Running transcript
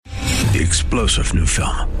The explosive new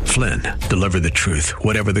film, Flynn, deliver the truth,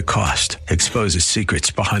 whatever the cost, exposes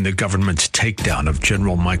secrets behind the government's takedown of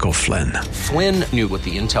General Michael Flynn. Flynn knew what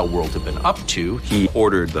the intel world had been up to. He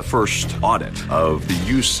ordered the first audit of the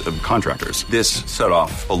use of contractors. This set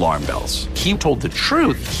off alarm bells. He told the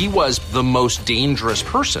truth. He was the most dangerous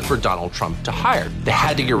person for Donald Trump to hire. They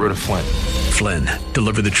had to get rid of Flynn. Flynn,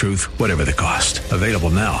 deliver the truth, whatever the cost. Available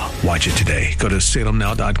now. Watch it today. Go to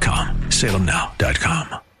salemnow.com.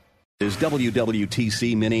 salemnow.com. Is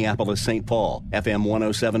WWTC Minneapolis St. Paul, FM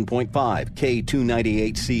 107.5,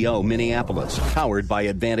 K298CO Minneapolis, powered by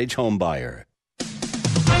Advantage Homebuyer.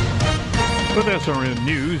 With SRN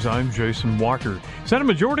News, I'm Jason Walker. Senate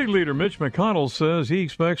Majority Leader Mitch McConnell says he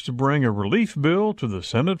expects to bring a relief bill to the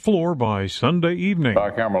Senate floor by Sunday evening.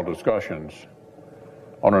 Bicameral discussions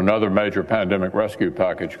on another major pandemic rescue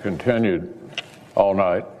package continued all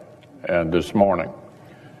night and this morning.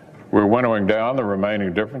 We're winnowing down the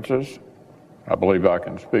remaining differences. I believe I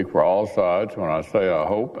can speak for all sides when I say I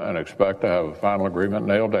hope and expect to have a final agreement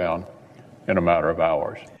nailed down in a matter of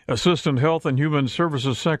hours. Assistant Health and Human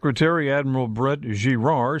Services Secretary Admiral Brett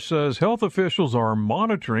Girard says health officials are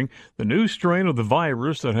monitoring the new strain of the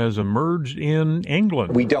virus that has emerged in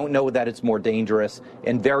England. We don't know that it's more dangerous,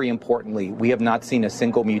 and very importantly, we have not seen a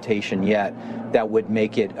single mutation yet that would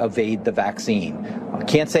make it evade the vaccine. I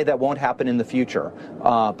can't say that won't happen in the future,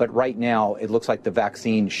 but right now it looks like the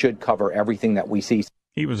vaccine should cover everything that we see.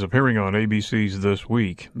 He was appearing on ABC's This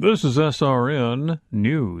Week. This is SRN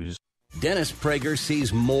News. Dennis Prager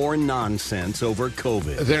sees more nonsense over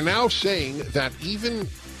COVID. They're now saying that even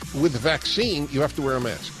with the vaccine, you have to wear a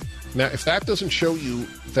mask. Now, if that doesn't show you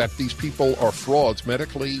that these people are frauds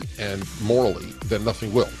medically and morally, then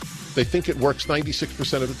nothing will. They think it works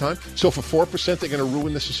 96% of the time. So for 4%, they're going to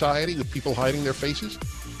ruin the society with people hiding their faces?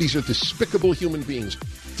 These are despicable human beings.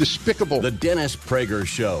 Despicable. The Dennis Prager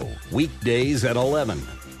Show, weekdays at 11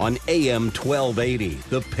 on AM 1280,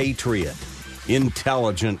 The Patriot.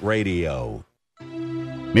 Intelligent radio.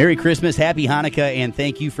 Merry Christmas, Happy Hanukkah, and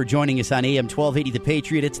thank you for joining us on AM 1280 The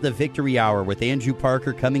Patriot. It's the Victory Hour with Andrew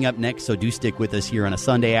Parker coming up next, so do stick with us here on a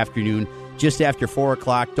Sunday afternoon just after 4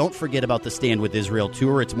 o'clock. Don't forget about the Stand With Israel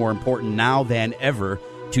tour. It's more important now than ever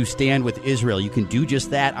to stand with Israel. You can do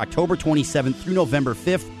just that October 27th through November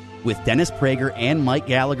 5th with Dennis Prager and Mike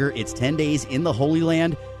Gallagher. It's 10 days in the Holy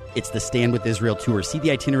Land. It's the Stand With Israel tour. See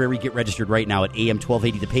the itinerary. Get registered right now at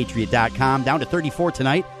am1280thepatriot.com. Down to 34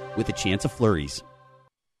 tonight with a chance of flurries.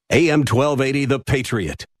 AM 1280, The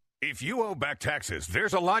Patriot. If you owe back taxes,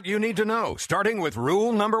 there's a lot you need to know, starting with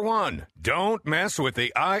rule number 1. Don't mess with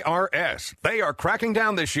the IRS. They are cracking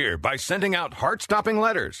down this year by sending out heart-stopping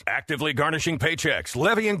letters, actively garnishing paychecks,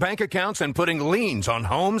 levying bank accounts, and putting liens on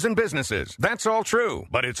homes and businesses. That's all true,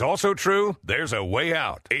 but it's also true there's a way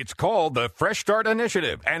out. It's called the Fresh Start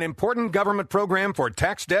Initiative, an important government program for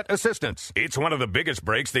tax debt assistance. It's one of the biggest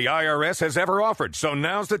breaks the IRS has ever offered, so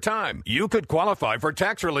now's the time. You could qualify for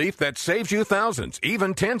tax relief that saves you thousands,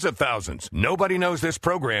 even tens of thousands. Nobody knows this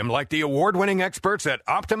program like the award-winning experts at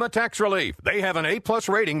Optima Tax Relief. They have an A+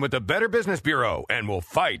 rating with the Better Business Bureau and will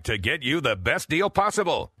fight to get you the best deal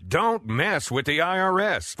possible. Don't mess with the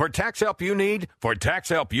IRS. For tax help you need, for tax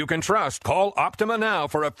help you can trust, call Optima now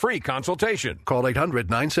for a free consultation. Call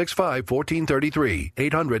 800-965-1433.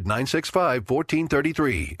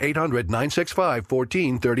 800-965-1433.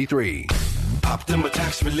 800-965-1433. Optima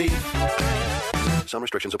Tax Relief. Some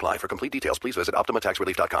restrictions apply. For complete details, please visit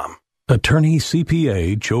OptimaTaxRelief.com. Attorney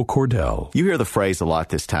CPA Joe Cordell. You hear the phrase a lot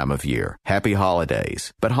this time of year, happy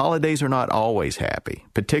holidays. But holidays are not always happy,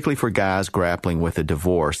 particularly for guys grappling with a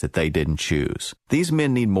divorce that they didn't choose. These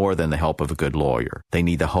men need more than the help of a good lawyer. They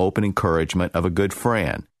need the hope and encouragement of a good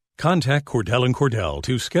friend. Contact Cordell & Cordell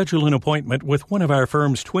to schedule an appointment with one of our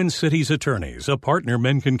firm's Twin Cities attorneys, a partner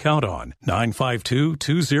men can count on.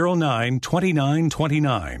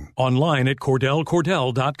 952-209-2929. Online at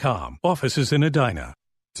CordellCordell.com. Offices in Edina.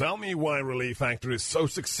 Tell me why Relief Factor is so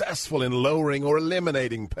successful in lowering or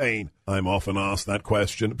eliminating pain. I'm often asked that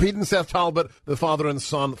question. Pete and Seth Talbot, the father and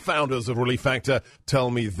son founders of Relief Factor, tell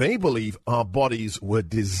me they believe our bodies were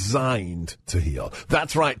designed to heal.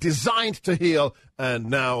 That's right, designed to heal. And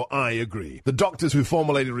now I agree. The doctors who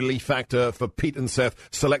formulated Relief Factor for Pete and Seth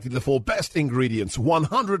selected the 4 best ingredients,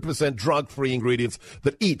 100% drug-free ingredients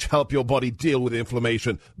that each help your body deal with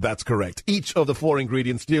inflammation. That's correct. Each of the 4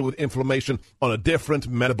 ingredients deal with inflammation on a different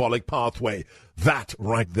metabolic pathway. That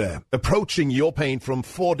right there. Approaching your pain from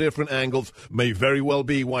 4 different angles may very well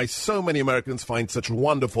be why so many Americans find such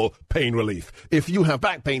wonderful pain relief. If you have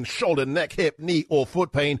back pain, shoulder, neck, hip, knee, or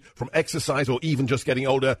foot pain from exercise or even just getting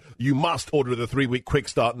older, you must order the 3-week quick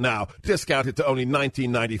start now. Discounted to only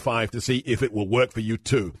 $19.95 to see if it will work for you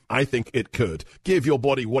too. I think it could. Give your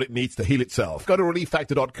body what it needs to heal itself. Go to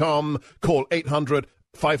ReliefFactor.com. Call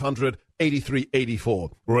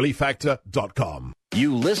 800-500-8384. ReliefFactor.com.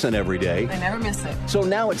 You listen every day. I never miss it. So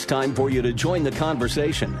now it's time for you to join the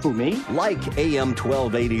conversation. Who, me? Like AM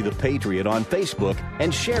 1280 The Patriot on Facebook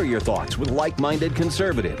and share your thoughts with like-minded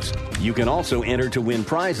conservatives. You can also enter to win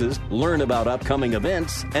prizes, learn about upcoming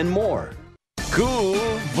events, and more. Cool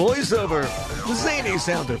voiceover. Zany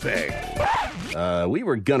sound effect. We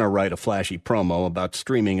were gonna write a flashy promo about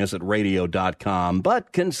streaming us at radio.com,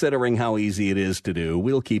 but considering how easy it is to do,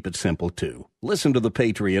 we'll keep it simple too. Listen to The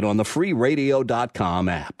Patriot on the free radio.com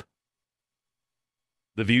app.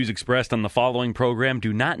 The views expressed on the following program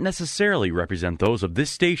do not necessarily represent those of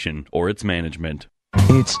this station or its management.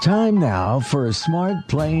 It's time now for a smart,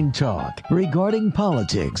 plain talk regarding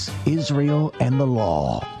politics, Israel, and the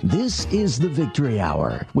law. This is the Victory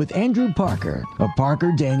Hour with Andrew Parker of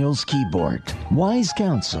Parker Daniels Keyboard. Wise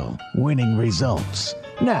counsel, winning results.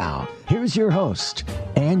 Now, here's your host,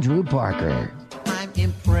 Andrew Parker. I'm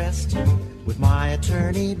impressed with my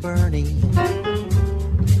attorney, Bernie.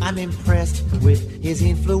 I'm impressed with his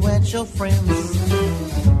influential friends.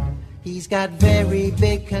 He's got very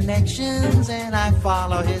big connections, and I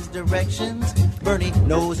follow his directions. Bernie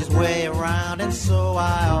knows his way around, and so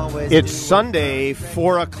I always It's Sunday,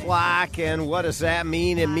 4 o'clock, and what does that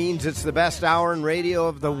mean? It means it's the best hour in radio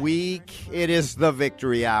of the week. It is the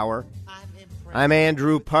Victory Hour. I'm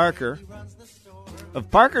Andrew Parker of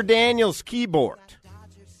Parker Daniels Keyboard.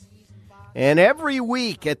 And every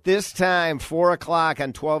week at this time, 4 o'clock on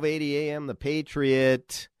 1280 AM, The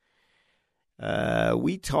Patriot,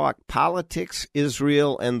 we talk politics,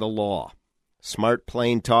 Israel, and the law. Smart,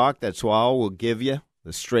 plain talk. That's all we'll give you.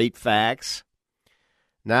 The straight facts.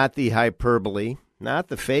 Not the hyperbole. Not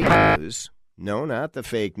the fake news. No, not the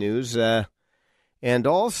fake news. And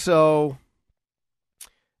also,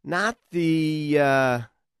 not the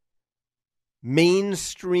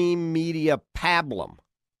mainstream media pablum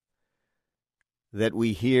that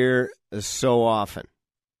we hear so often.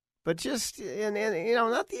 But just, and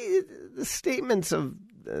not the statements of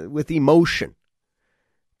with emotion,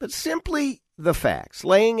 but simply the facts,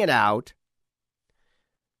 laying it out.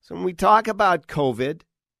 So when we talk about COVID,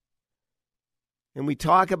 and we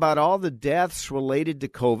talk about all the deaths related to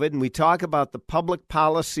COVID, and we talk about the public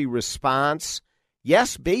policy response,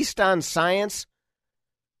 yes, based on science,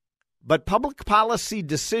 but public policy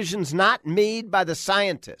decisions not made by the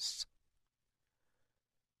scientists.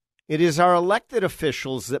 It is our elected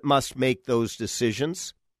officials that must make those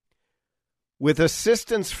decisions with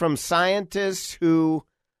assistance from scientists who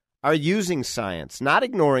are using science, not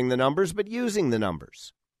ignoring the numbers, but using the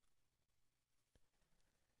numbers.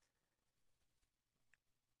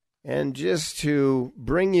 And just to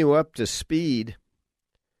bring you up to speed,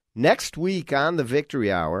 next week on the Victory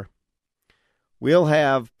Hour, we'll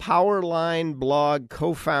have Powerline blog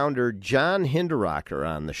co-founder John Hinderaker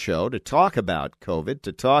on the show to talk about COVID,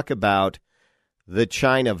 to talk about the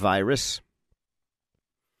China virus,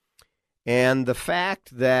 and the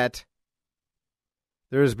fact that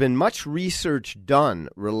there has been much research done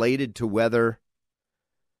related to whether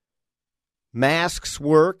masks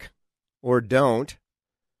work or don't,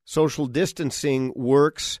 social distancing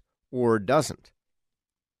works or doesn't.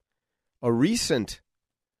 A recent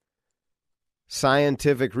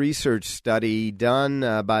scientific research study done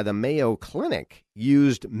by the Mayo Clinic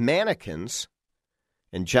used mannequins,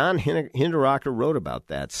 and John Hinderaker wrote about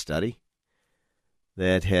that study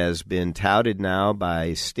that has been touted now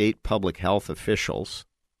by state public health officials.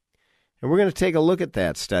 And we're going to take a look at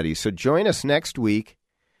that study. So join us next week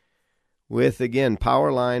with, again,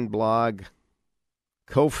 Powerline blog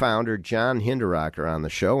co-founder John Hinderaker on the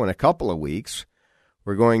show. In a couple of weeks,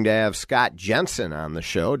 we're going to have Scott Jensen on the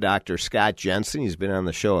show, Dr. Scott Jensen. He's been on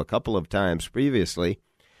the show a couple of times previously,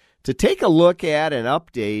 to take a look at and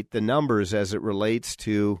update the numbers as it relates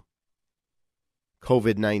to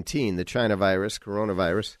COVID-19, the China virus,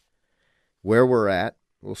 coronavirus, where we're at.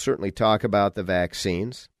 We'll certainly talk about the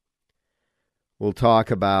vaccines. We'll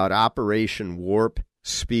talk about Operation Warp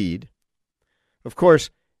Speed. Of course,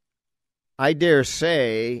 I dare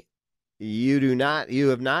say you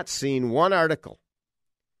have not seen one article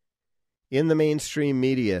in the mainstream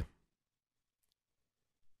media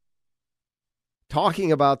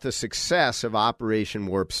talking about the success of Operation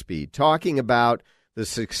Warp Speed, talking about the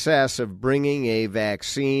success of bringing a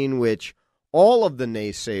vaccine which all of the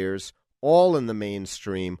naysayers, all in the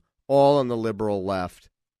mainstream, all on the liberal left,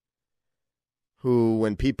 who,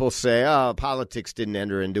 when people say, oh, politics didn't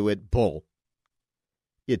enter into it, bull.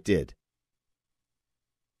 It did.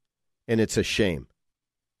 And it's a shame.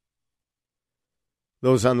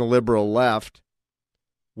 Those on the liberal left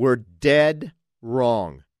were dead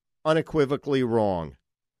wrong, unequivocally wrong,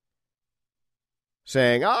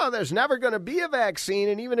 saying, oh, there's never going to be a vaccine,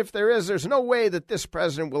 and even if there is, there's no way that this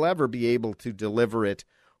president will ever be able to deliver it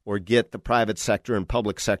or get the private sector and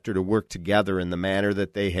public sector to work together in the manner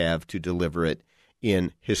that they have to deliver it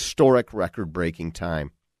in historic, record-breaking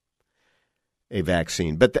time, a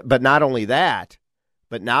vaccine. But not only that,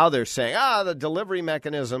 but now they're saying, the delivery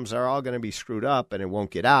mechanisms are all going to be screwed up and it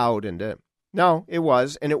won't get out. And no, it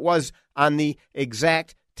was. And it was on the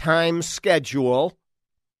exact time schedule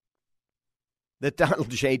that Donald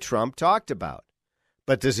J. Trump talked about.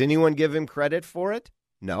 But does anyone give him credit for it?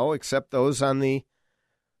 No, except those on the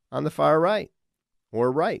far right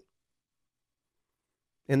or right.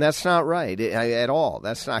 And that's not right at all.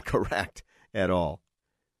 That's not correct at all.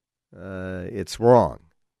 It's wrong.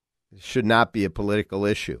 It should not be a political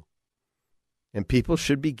issue. And people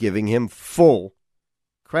should be giving him full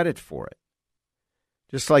credit for it.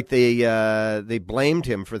 Just like they blamed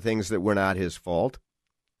him for things that were not his fault.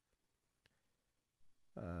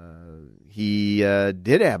 He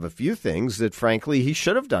did have a few things that, frankly, he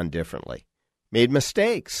should have done differently. Made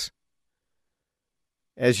mistakes.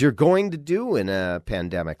 As you're going to do in a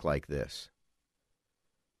pandemic like this.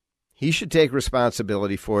 He should take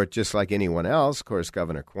responsibility for it just like anyone else. Of course,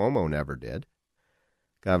 Governor Cuomo never did.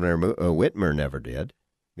 Governor Whitmer never did.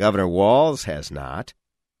 Governor Walz has not.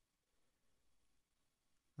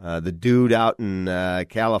 The dude out in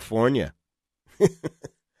California.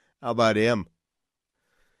 How about him?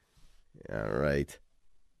 All right.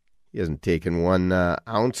 He hasn't taken 1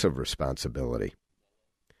 ounce of responsibility.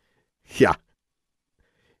 Yeah.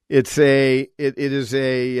 It's an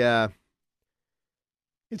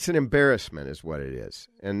embarrassment is what it is.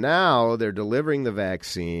 And now they're delivering the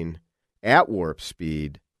vaccine at warp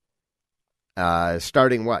speed,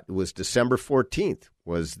 starting what? It was December 14th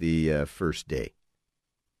was the first day.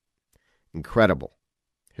 Incredible.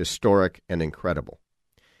 Historic and incredible.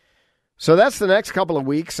 So that's the next couple of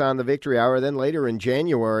weeks on the Victory Hour. Then later in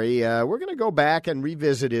January, we're going to go back and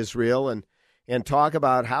revisit Israel and talk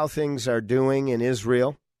about how things are doing in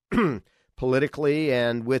Israel politically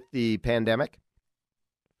and with the pandemic.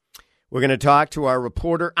 We're going to talk to our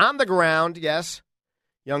reporter on the ground, yes.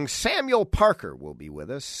 Young Samuel Parker will be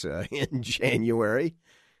with us in January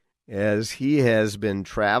as he has been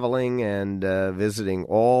traveling and visiting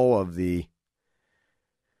all of the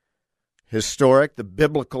historic, the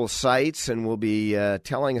biblical sites, and will be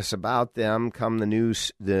telling us about them come the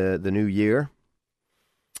new year.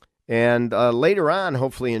 And later on,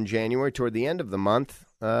 hopefully in January, toward the end of the month,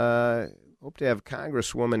 hope to have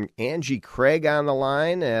Congresswoman Angie Craig on the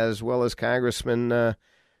line, as well as Congressman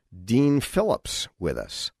Dean Phillips with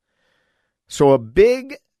us. So a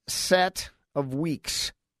big set of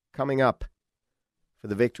weeks coming up for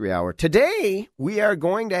the Victory Hour. Today, we are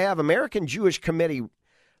going to have American Jewish Committee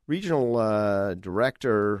Regional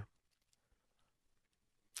Director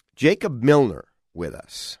Jacob Millner with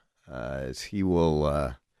us, as he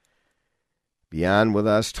will be on with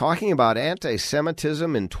us talking about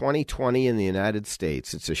anti-Semitism in 2020 in the United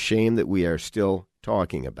States. It's a shame that we are still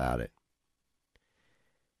talking about it.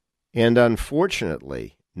 And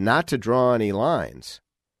unfortunately, not to draw any lines,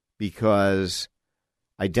 because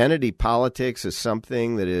identity politics is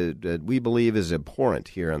something that we believe is abhorrent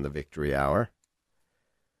here on the Victory Hour.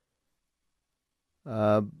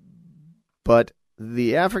 But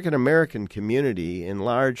the African-American community, in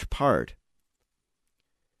large part,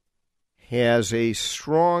 has a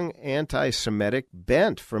strong anti-Semitic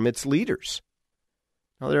bent from its leaders.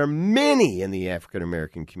 Now, there are many in the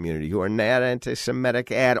African-American community who are not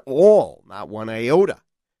anti-Semitic at all, not one iota.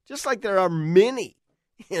 Just like there are many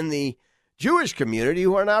in the Jewish community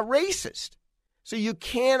who are not racist. So you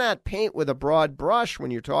cannot paint with a broad brush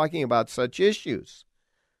when you're talking about such issues.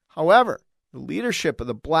 However, the leadership of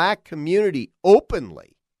the black community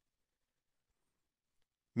openly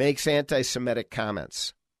makes anti-Semitic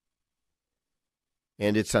comments.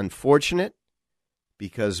 And it's unfortunate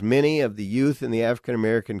because many of the youth in the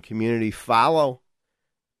African-American community follow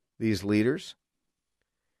these leaders.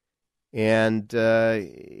 And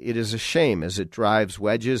it is a shame as it drives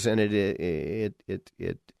wedges and it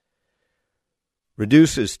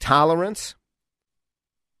reduces tolerance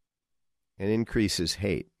and increases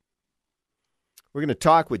hate. We're going to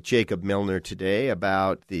talk with Jacob Millner today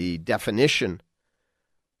about the definition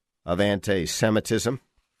of anti-Semitism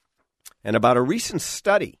and about a recent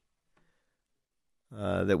study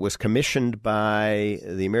that was commissioned by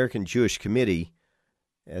the American Jewish Committee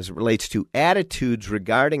as it relates to attitudes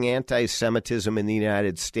regarding anti-Semitism in the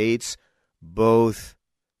United States, both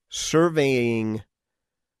surveying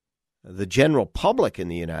the general public in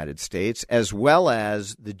the United States as well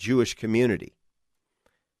as the Jewish community.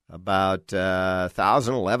 About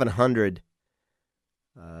 1,100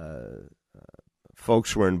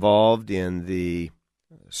 folks were involved in the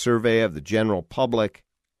survey of the general public,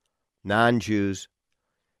 non-Jews,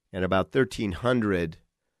 and about 1,300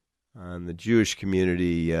 on the Jewish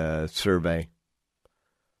community survey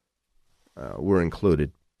were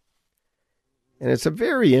included. And it's a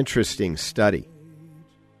very interesting study.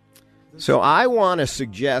 So I want to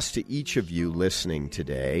suggest to each of you listening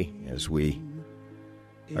today, as we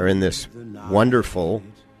are in this wonderful,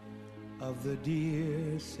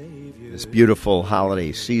 this beautiful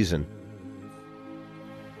holiday season,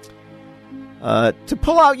 to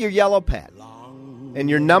pull out your yellow pad and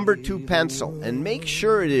your number 2 pencil and make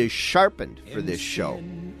sure it is sharpened for this show.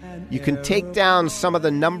 You can take down some of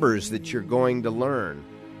the numbers that you're going to learn,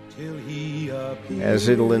 as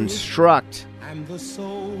it'll instruct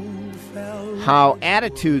how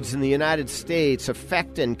attitudes in the United States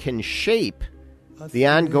affect and can shape the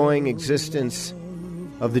ongoing existence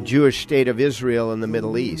of the Jewish state of Israel in the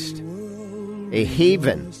Middle East, a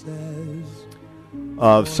haven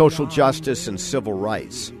of social justice and civil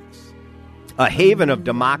rights, a haven of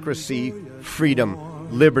democracy,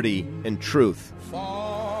 freedom, liberty, and truth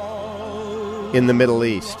in the Middle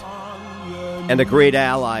East, and a great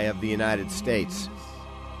ally of the United States.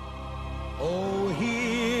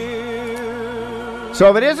 So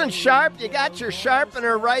if it isn't sharp, you got your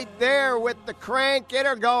sharpener right there with the crank. Get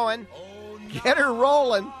her going. Get her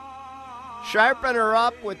rolling. Sharpen her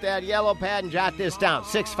up with that yellow pad and jot this down.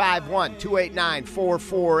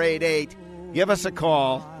 651-289-4488. Give us a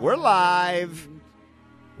call. We're live.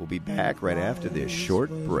 We'll be back right after this short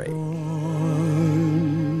break.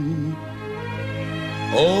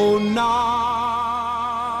 Oh, night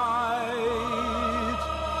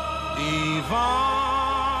divine.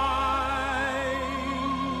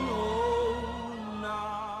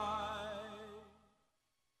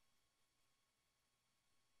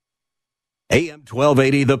 AM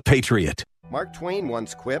 1280, The Patriot. Mark Twain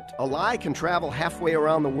once quipped, "A lie can travel halfway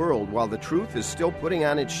around the world while the truth is still putting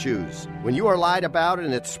on its shoes. When you are lied about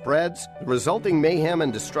and it spreads, the resulting mayhem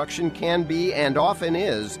and destruction can be, and often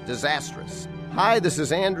is, disastrous." Hi, this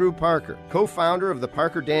is Andrew Parker, co-founder of the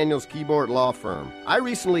Parker Daniels Keyboard Law Firm. I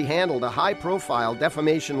recently handled a high-profile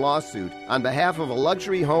defamation lawsuit on behalf of a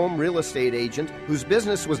luxury home real estate agent whose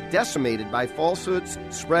business was decimated by falsehoods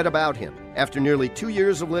spread about him. After nearly 2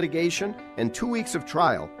 years of litigation and 2 weeks of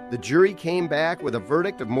trial, the jury came back with a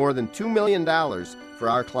verdict of more than $2 million for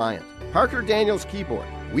our client. Parker Daniels Keyboard.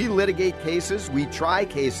 We litigate cases, we try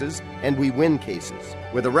cases, and we win cases.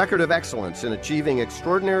 With a record of excellence in achieving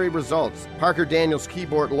extraordinary results, Parker Daniels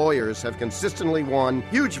Keyboard lawyers have consistently won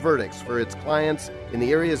huge verdicts for its clients in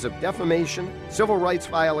the areas of defamation, civil rights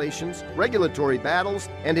violations, regulatory battles,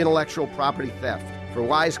 and intellectual property theft. For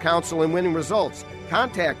wise counsel and winning results,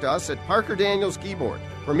 contact us at Parker Daniels Keyboard,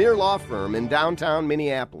 premier law firm in downtown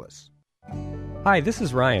Minneapolis. Hi, this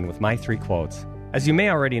is Ryan with My Three Quotes. As you may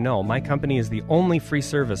already know, my company is the only free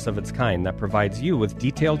service of its kind that provides you with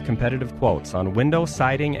detailed competitive quotes on window,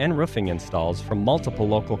 siding, and roofing installs from multiple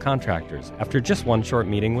local contractors after just one short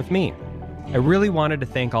meeting with me. I really wanted to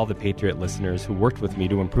thank all the Patriot listeners who worked with me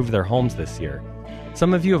to improve their homes this year.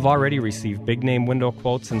 Some of you have already received big-name window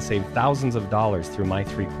quotes and saved thousands of dollars through My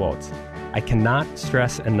Three Quotes. I cannot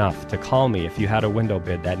stress enough to call me if you had a window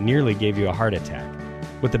bid that nearly gave you a heart attack.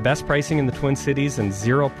 With the best pricing in the Twin Cities and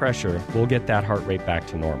zero pressure, we'll get that heart rate back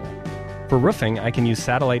to normal. For roofing, I can use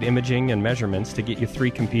satellite imaging and measurements to get you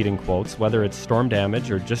 3 competing quotes, whether it's storm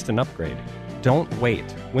damage or just an upgrade. Don't wait.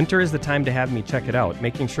 Winter is the time to have me check it out,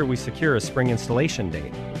 making sure we secure a spring installation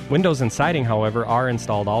date. Windows and siding, however, are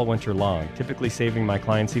installed all winter long, typically saving my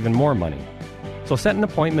clients even more money. So set an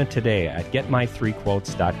appointment today at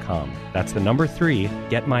getmy3quotes.com. That's the number 3,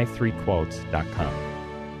 getmy3quotes.com.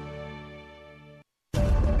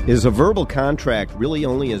 Is a verbal contract really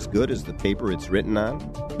only as good as the paper it's written on?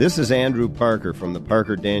 This is Andrew Parker from the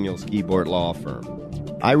Parker Daniels Keyboard Law Firm.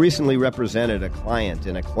 I recently represented a client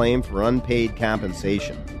in a claim for unpaid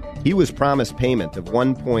compensation. He was promised payment of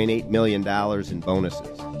 $1.8 million in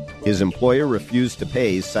bonuses. His employer refused to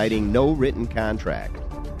pay, citing no written contract.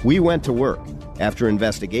 We went to work. After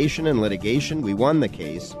investigation and litigation, we won the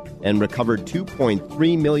case and recovered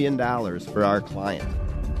 $2.3 million for our client.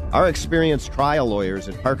 Our experienced trial lawyers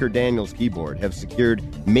at Parker Daniels Keyboard have secured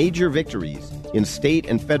major victories in state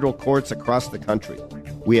and federal courts across the country.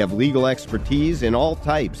 We have legal expertise in all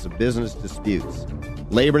types of business disputes,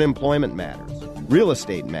 labor and employment matters, real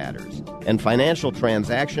estate matters, and financial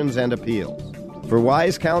transactions and appeals. For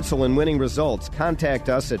wise counsel and winning results, contact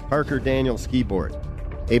us at Parker Daniels Keyboard,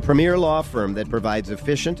 a premier law firm that provides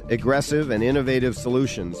efficient, aggressive, and innovative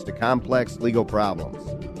solutions to complex legal problems.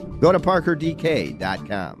 Go to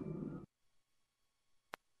parkerdk.com.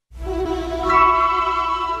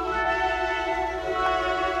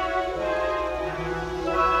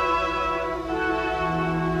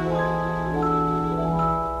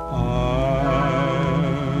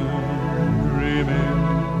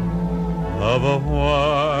 Of a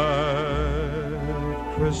white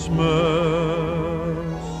Christmas,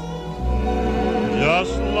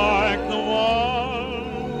 just like the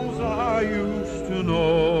ones I used to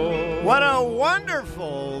know. What a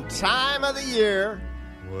wonderful time of the year.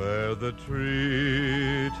 Where the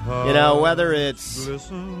treetops, you know, whether it's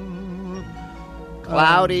glisten,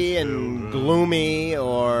 cloudy and gloomy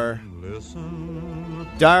or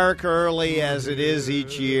dark early as it is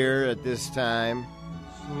each year at this time,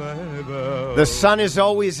 the sun is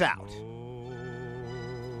always out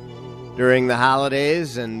during the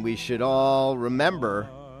holidays, and we should all remember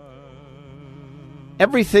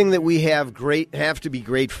everything that we have to be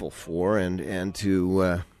grateful for and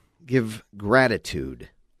to give gratitude.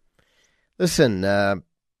 Listen,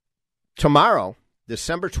 tomorrow,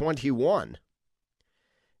 December 21,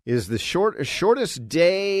 is the shortest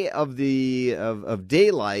day of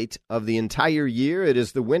daylight of the entire year. It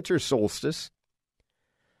is the winter solstice.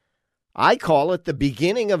 I call it the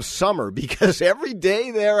beginning of summer because every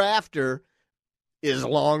day thereafter is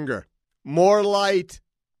longer, more light.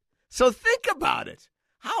 So think about it.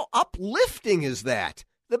 How uplifting is that?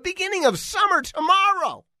 The beginning of summer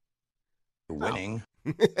tomorrow. Winning.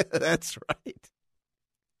 Oh. That's right.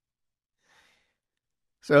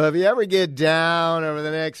 So if you ever get down over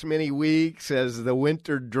the next many weeks as the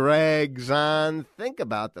winter drags on, think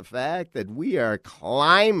about the fact that we are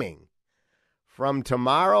climbing from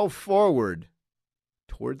tomorrow forward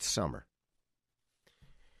towards summer.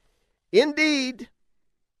 Indeed,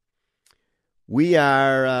 we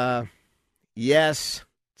are, yes,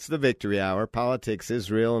 it's the Victory Hour, politics,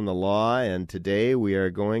 Israel, and the law, and today we are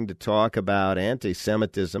going to talk about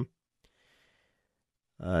anti-Semitism.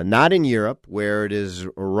 Not in Europe, where it is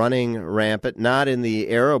running rampant, not in the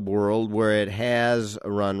Arab world, where it has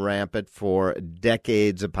run rampant for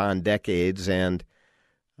decades upon decades, and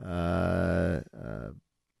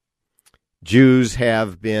Jews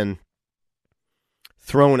have been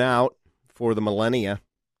thrown out for the millennia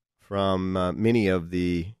from many of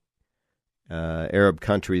the Arab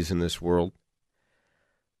countries in this world,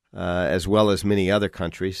 as well as many other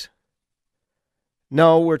countries.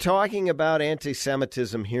 No, we're talking about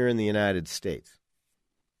anti-Semitism here in the United States.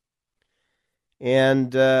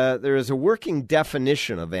 And there is a working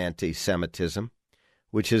definition of anti-Semitism,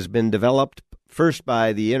 which has been developed first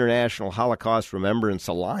by the International Holocaust Remembrance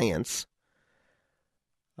Alliance,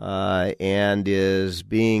 and is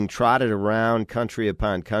being trotted around country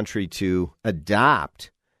upon country to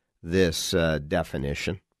adopt this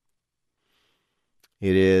definition.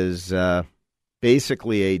 It is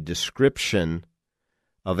basically a description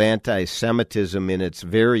of anti-Semitism in its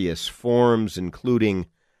various forms, including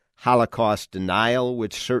Holocaust denial,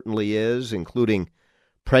 which certainly is, including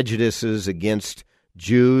prejudices against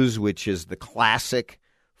Jews, which is the classic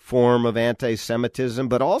form of anti-Semitism,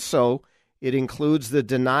 but also it includes the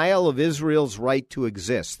denial of Israel's right to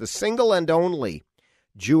exist, the single and only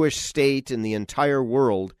Jewish state in the entire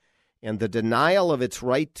world, and the denial of its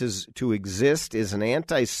right to exist is an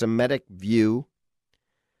anti-Semitic view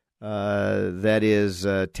that is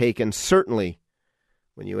taken certainly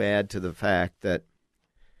when you add to the fact that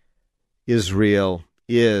Israel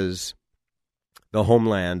is the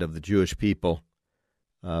homeland of the Jewish people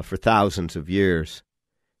for thousands of years,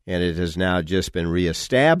 and it has now just been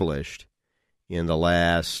reestablished in the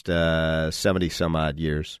last 70-some-odd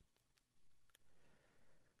years.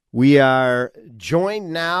 We are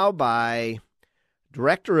joined now by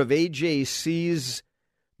Director of AJC's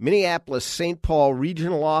Minneapolis-St. Paul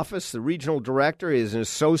Regional Office. The Regional Director is an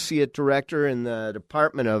Associate Director in the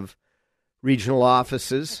Department of Regional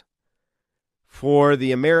Offices for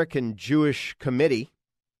the American Jewish Committee,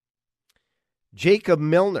 Jacob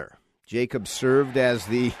Millner. Jacob served as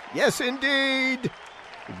yes, indeed,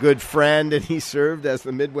 a good friend, and he served as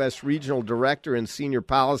the Midwest Regional Director and Senior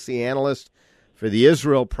Policy Analyst for the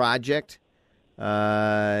Israel Project,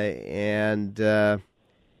 and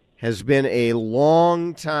has been a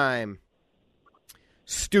long-time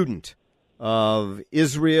student of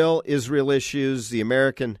Israel issues, the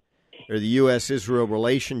or the U.S.-Israel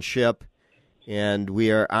relationship, and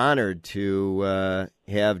we are honored to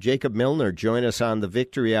have Jacob Millner join us on the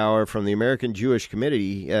Victory Hour from the American Jewish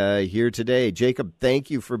Committee here today. Jacob,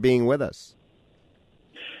 thank you for being with us.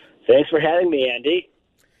 Thanks for having me, Andy.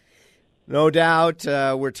 No doubt.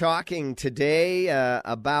 We're talking today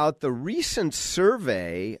about the recent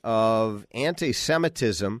survey of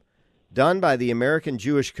anti-Semitism done by the American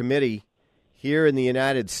Jewish Committee here in the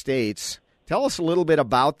United States. Tell us a little bit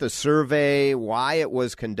about the survey, why it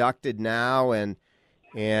was conducted now, and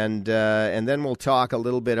then we'll talk a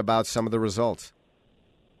little bit about some of the results.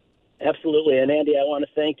 Absolutely. And Andy, I want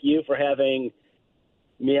to thank you for having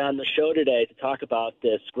me on the show today to talk about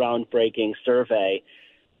this groundbreaking survey.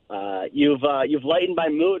 You've lightened my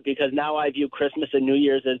mood because now I view Christmas and New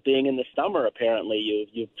Year's as being in the summer. Apparently,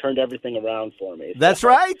 you've turned everything around for me. That's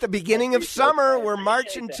right. The beginning of summer. We're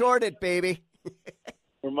marching toward it, baby.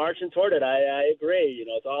 We're marching toward it. I agree.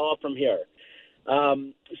 It's all up from here.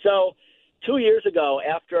 So 2 years ago,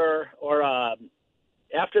 after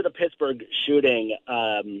the Pittsburgh shooting,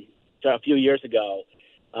 a few years ago,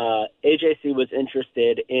 AJC was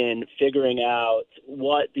interested in figuring out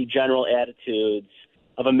what the general attitudes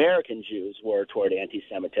of American Jews were toward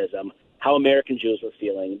anti-Semitism, how American Jews were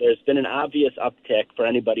feeling. There's been an obvious uptick for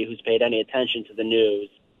anybody who's paid any attention to the news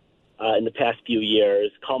in the past few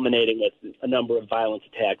years, culminating with a number of violent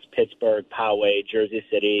attacks, Pittsburgh, Poway, Jersey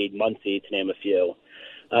City, Muncie, to name a few.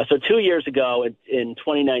 So 2 years ago, in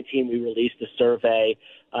 2019, we released a survey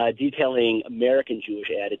detailing American Jewish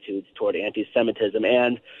attitudes toward anti-Semitism.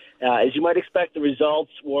 And as you might expect, the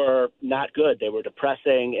results were not good. They were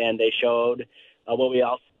depressing, and they showed what we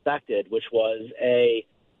all suspected, which was a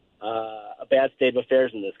bad state of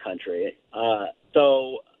affairs in this country.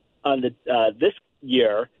 So on this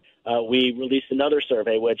year, we released another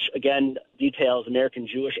survey, which, again, details American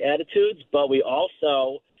Jewish attitudes, but we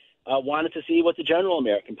also wanted to see what the general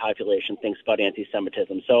American population thinks about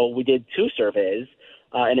anti-Semitism. So we did two surveys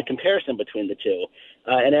and a comparison between the two.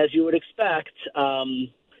 And as you would expect,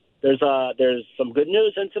 there's some good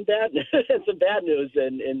news and some bad news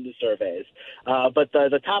in the surveys. But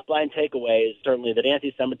the top line takeaway is certainly that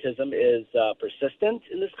anti-Semitism is persistent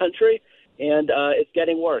in this country, and it's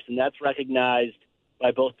getting worse, and that's recognized by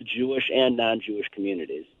both the Jewish and non-Jewish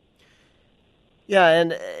communities. Yeah,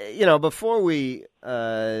 and before we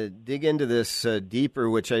dig into this deeper,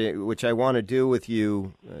 which I want to do with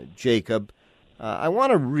you, Jacob, I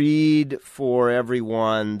want to read for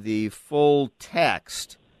everyone the full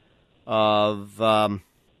text of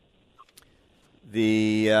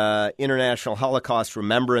the International Holocaust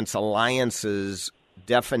Remembrance Alliance's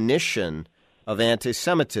definition of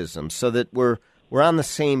anti-Semitism, so that we're on the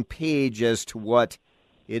same page as to what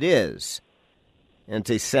it is.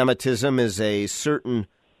 Anti-Semitism is a certain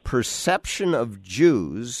perception of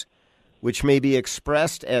Jews which may be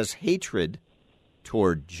expressed as hatred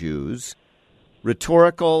toward Jews.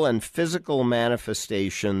 Rhetorical and physical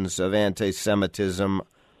manifestations of anti-Semitism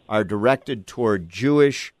are directed toward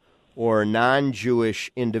Jewish or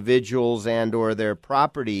non-Jewish individuals and or their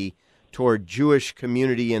property, toward Jewish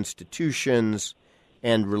community institutions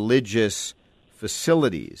and religious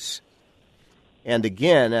facilities. And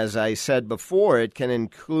again, as I said before, it can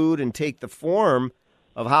include and take the form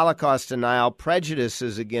of Holocaust denial,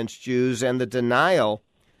 prejudices against Jews, and the denial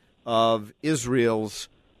of Israel's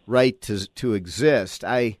right to exist.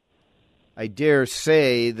 I dare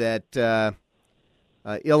say that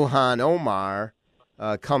Ilhan Omar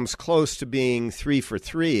comes close to being 3 for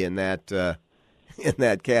 3 in that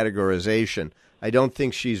categorization. I don't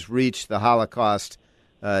think she's reached the Holocaust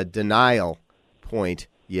denial point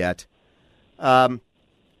yet.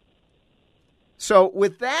 So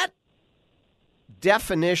with that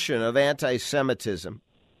definition of anti-Semitism,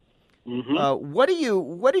 what did the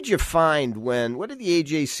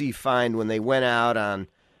AJC find when they went out on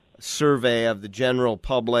a survey of the general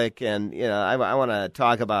public? And I want to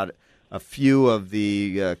talk about a few of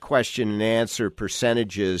the question and answer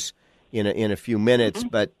percentages in a few minutes.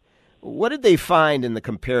 But what did they find in the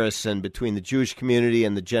comparison between the Jewish community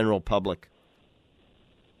and the general public?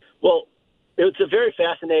 Well, it was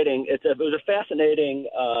a fascinating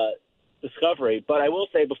discovery. But I will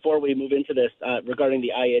say, before we move into this, regarding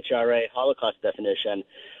the IHRA Holocaust definition,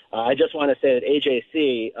 I just want to say that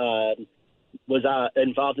AJC was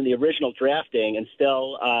involved in the original drafting and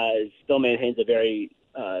still maintains a very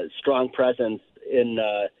strong presence in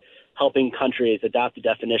helping countries adopt the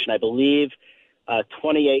definition. I believe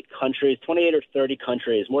 28 or 30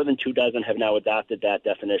 countries, more than 24, have now adopted that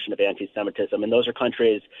definition of anti-Semitism. And those are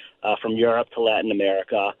countries from Europe to Latin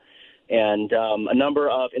America. And a number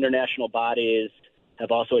of international bodies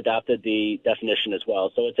have also adopted the definition as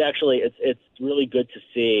well. So it's really good to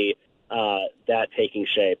see that taking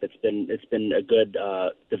shape. It's been a good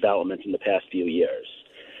development in the past few years.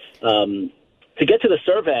 To get to the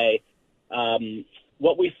survey,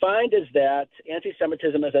 what we find is that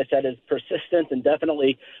anti-Semitism, as I said, is persistent and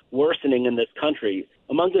definitely worsening in this country.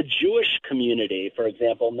 Among the Jewish community, for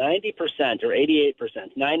example, 90% or 88%,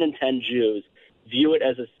 9 in 10 Jews view it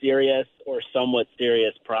as a serious or somewhat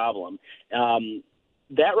serious problem.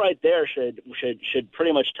 That right there should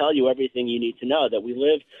pretty much tell you everything you need to know, that we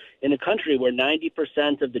live in a country where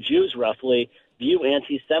 90% of the Jews roughly view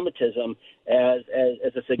anti-Semitism as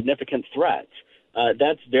a significant threat.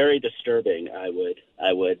 That's very disturbing, I would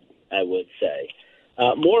say.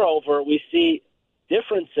 Moreover, we see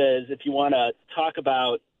differences, if you want to talk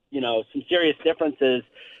about, some serious differences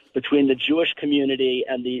between the Jewish community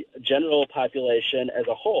and the general population as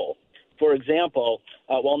a whole. For example,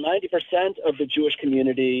 while 90% of the Jewish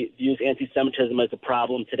community views anti-Semitism as a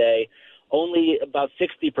problem today, only about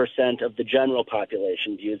 60% of the general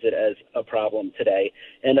population views it as a problem today,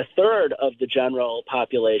 and a third of the general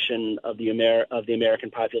population of the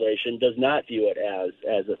American population does not view it as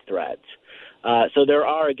a threat. So there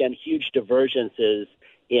are, again, huge divergences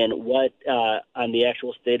in what on the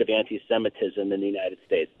actual state of anti-Semitism in the United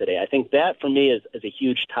States today. I think that, for me, is a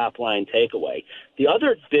huge top-line takeaway. The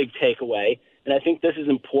other big takeaway, and I think this is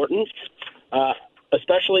important,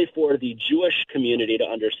 especially for the Jewish community to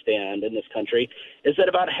understand in this country, is that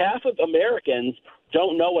about half of Americans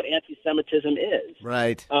don't know what anti-Semitism is.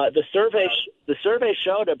 Right. The survey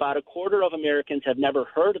showed about a quarter of Americans have never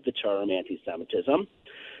heard of the term anti-Semitism,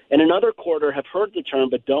 and another quarter have heard the term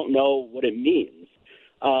but don't know what it means.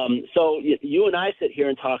 So you and I sit here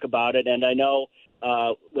and talk about it, and I know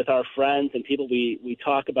with our friends and people we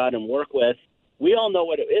talk about and work with, we all know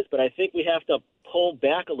what it is, but I think we have to pull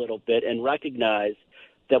back a little bit and recognize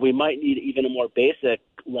that we might need even a more basic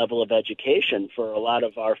level of education for a lot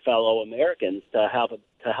of our fellow Americans to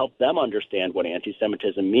help them understand what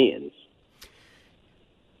anti-Semitism means.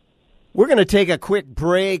 We're going to take a quick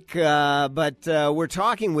break, but we're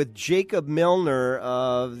talking with Jacob Millner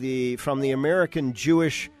from the American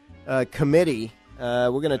Jewish Committee. We're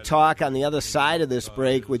going to talk on the other side of this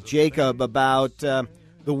break with Jacob about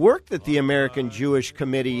the work that the American Jewish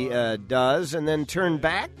Committee does, and then turn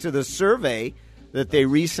back to the survey that they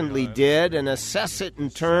recently did and assess it in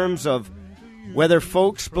terms of whether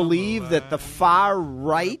folks believe that the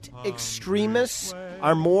far-right extremists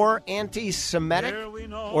are more anti-Semitic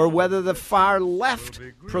or whether the far-left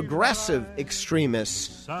progressive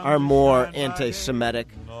extremists are more anti-Semitic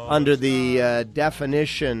under the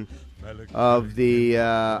definition of the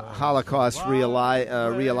Holocaust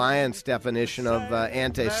Realliance definition of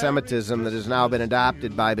anti-Semitism that has now been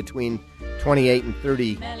adopted by between 28 and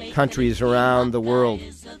 30 countries around the world.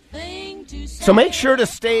 So make sure to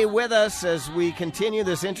stay with us as we continue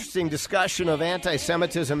this interesting discussion of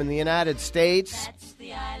anti-Semitism in the United States.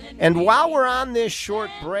 And while we're on this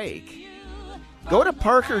short break, go to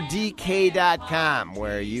ParkerDK.com,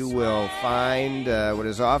 where you will find what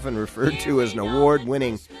is often referred to as an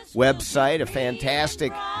award-winning website, a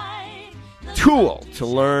fantastic tool to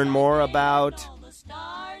learn more about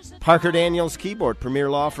Parker Daniels Keyboard, premier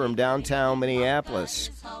law firm downtown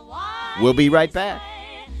Minneapolis. We'll be right back.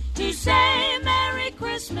 To say Merry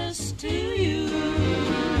Christmas to you.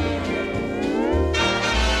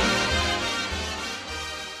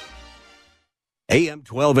 AM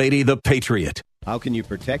 1280, The Patriot. How can you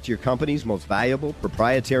protect your company's most valuable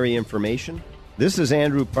proprietary information? This is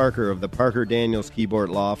Andrew Parker of the Parker Daniels Keyboard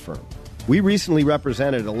Law Firm. We recently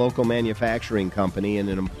represented a local manufacturing company in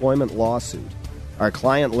an employment lawsuit. Our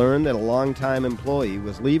client learned that a longtime employee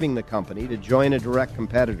was leaving the company to join a direct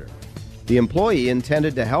competitor. The employee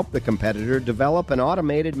intended to help the competitor develop an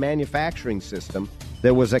automated manufacturing system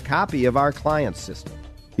that was a copy of our client's system.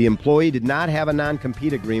 The employee did not have a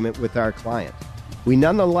non-compete agreement with our client. We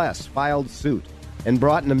nonetheless filed suit and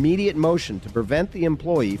brought an immediate motion to prevent the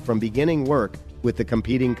employee from beginning work with the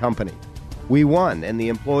competing company. We won, and the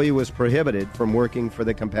employee was prohibited from working for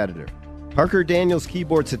the competitor. Parker Daniels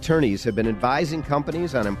Keyboard's attorneys have been advising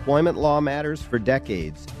companies on employment law matters for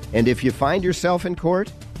decades, and if you find yourself in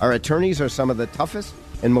court, our attorneys are some of the toughest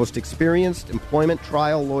and most experienced employment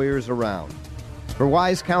trial lawyers around. For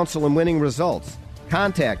wise counsel and winning results,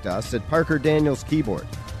 contact us at Parker Daniels Keyboard.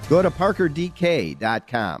 Go to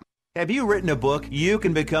ParkerDK.com. Have you written a book? You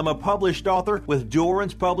can become a published author with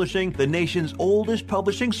Dorrance Publishing, the nation's oldest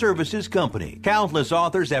publishing services company. Countless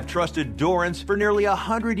authors have trusted Dorrance for nearly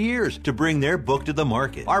 100 years to bring their book to the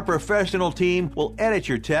market. Our professional team will edit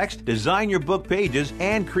your text, design your book pages,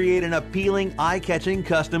 and create an appealing, eye-catching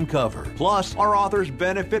custom cover. Plus, our authors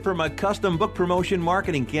benefit from a custom book promotion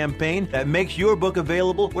marketing campaign that makes your book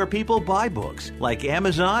available where people buy books, like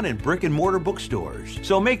Amazon and brick-and-mortar bookstores.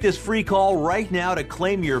 So make this free call right now to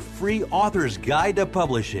claim your free author's guide to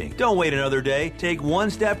publishing. Don't wait another day. Take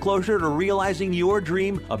one step closer to realizing your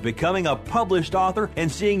dream of becoming a published author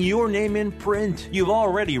and seeing your name in print. You've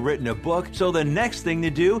already written a book, so the next thing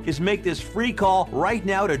to do is make this free call right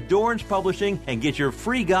now to Dorrance Publishing and get your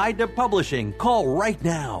free guide to publishing. Call right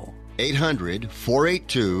now.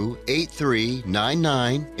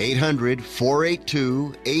 800-482-8399.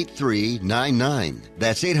 800-482-8399.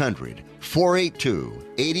 That's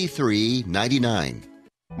 800-482-8399.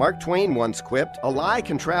 Mark Twain once quipped, "A lie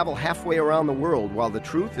can travel halfway around the world while the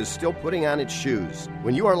truth is still putting on its shoes.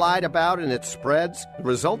 When you are lied about and it spreads, the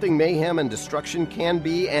resulting mayhem and destruction can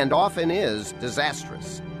be, and often is,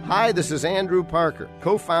 disastrous." Hi, this is Andrew Parker,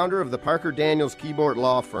 co-founder of the Parker Daniels Keyboard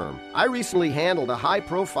Law Firm. I recently handled a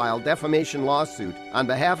high-profile defamation lawsuit on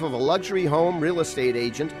behalf of a luxury home real estate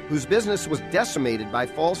agent whose business was decimated by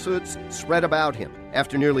falsehoods spread about him.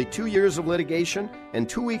 After nearly 2 years of litigation and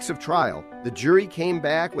 2 weeks of trial, the jury came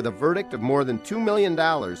back with a verdict of more than $2 million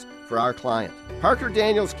for our client. Parker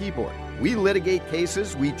Daniels Keyboard. We litigate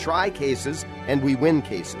cases, we try cases, and we win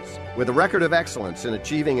cases. With a record of excellence in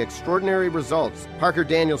achieving extraordinary results, Parker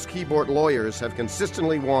Daniels Keyboard lawyers have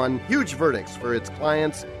consistently won huge verdicts for its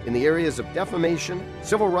clients in the areas of defamation,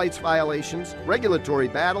 civil rights violations, regulatory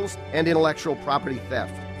battles, and intellectual property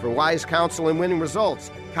theft. For wise counsel and winning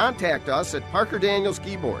results, contact us at Parker Daniels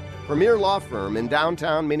Keyboard, premier law firm in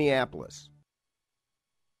downtown Minneapolis.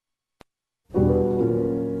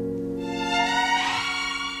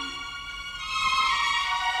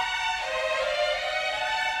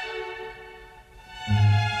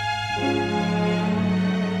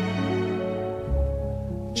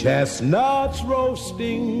 Chestnuts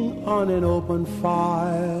roasting on an open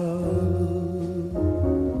fire,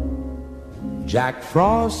 Jack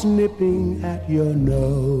Frost nipping at your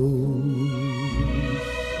nose,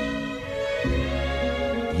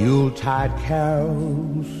 Yuletide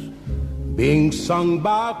carols being sung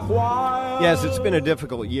by choir. Yes, it's been a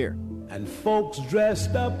difficult year. And folks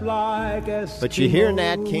dressed up like Eskimos. But you hear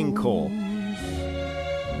Nat King Cole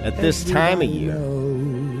at this time of year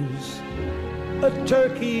a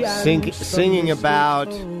turkey singing about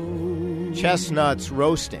chestnuts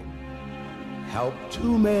roasting. Help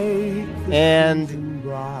to make and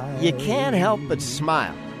you can't help but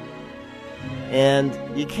smile. And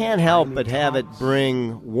you can't help but have it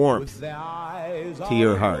bring warmth to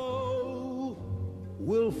your heart.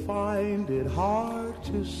 We'll find it hard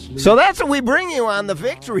to sleep. So that's what we bring you on the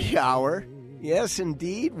Victory Hour. Yes,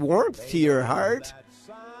 indeed, warmth to your heart.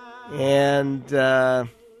 And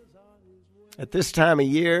at this time of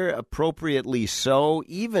year, appropriately so,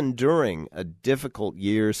 even during a difficult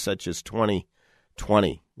year such as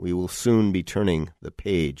 2020. We will soon be turning the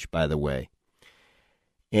page, by the way.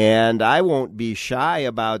 And I won't be shy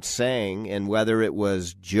about saying, and whether it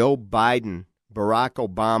was Joe Biden, Barack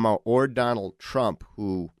Obama, or Donald Trump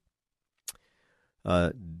who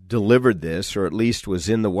delivered this, or at least was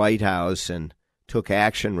in the White House and took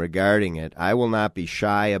action regarding it, I will not be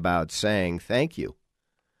shy about saying thank you,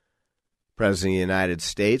 President of the United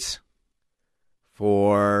States,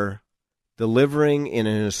 for delivering in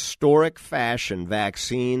an historic fashion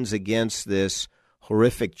vaccines against this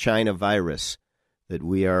horrific China virus that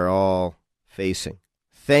we are all facing.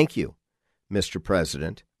 Thank you, Mr.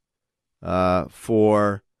 President,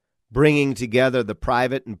 for bringing together the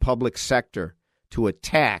private and public sector to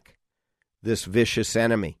attack this vicious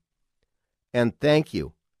enemy. And thank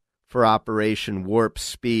you for Operation Warp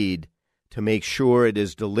Speed to make sure it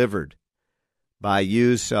is delivered by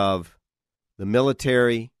use of the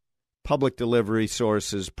military, public delivery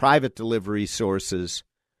sources, private delivery sources,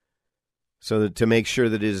 so that to make sure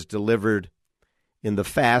that it is delivered in the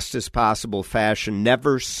fastest possible fashion,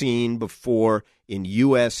 never seen before in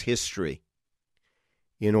U.S. history,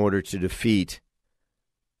 in order to defeat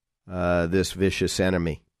this vicious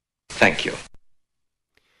enemy. Thank you.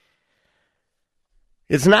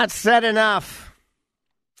 It's not said enough.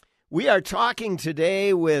 We are talking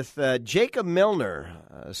today with Jacob Millner,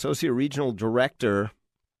 Associate Regional Director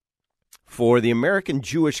for the American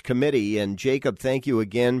Jewish Committee. And Jacob, thank you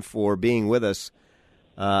again for being with us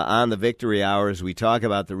on the Victory Hour as we talk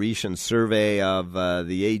about the recent survey of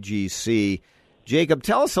the AJC. Jacob,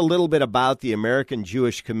 tell us a little bit about the American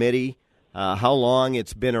Jewish Committee, how long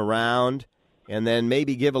it's been around, and then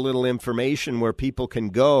maybe give a little information where people can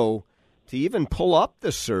go to even pull up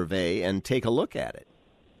the survey and take a look at it.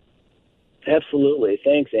 Absolutely.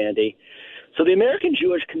 Thanks, Andy. So the American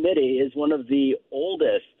Jewish Committee is one of the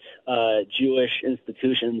oldest Jewish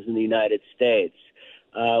institutions in the United States.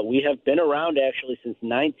 We have been around actually since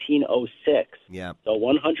 1906. Yeah. So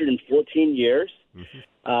 114 years.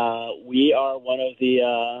 Mm-hmm. We are one of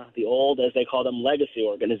the old, as they call them, legacy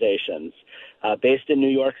organizations. Based in New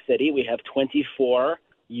York City, we have 24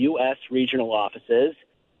 U.S. regional offices,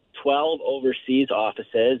 12 overseas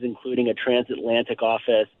offices, including a transatlantic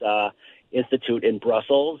office institute in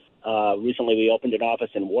Brussels. Recently, we opened an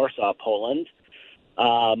office in Warsaw, Poland.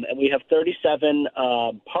 And we have 37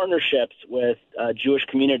 partnerships with Jewish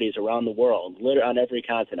communities around the world, on every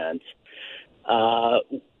continent.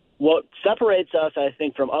 What separates us, I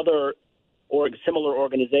think, from other similar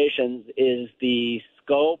organizations is the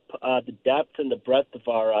scope, the depth, and the breadth of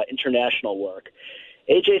our international work.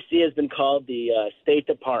 AJC has been called the State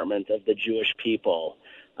Department of the Jewish people.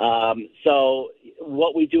 So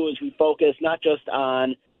what we do is we focus not just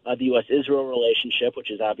on the U.S.-Israel relationship, which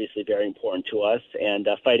is obviously very important to us, and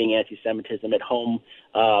fighting anti-Semitism at home.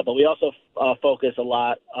 But we also focus a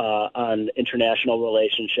lot on international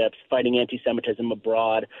relationships, fighting anti-Semitism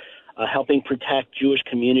abroad, helping protect Jewish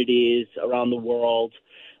communities around the world,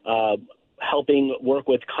 helping work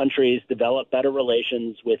with countries develop better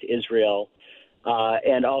relations with Israel,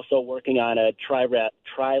 and also working on a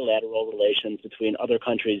trilateral relations between other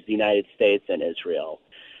countries, the United States, and Israel.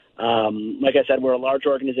 Like I said, we're a large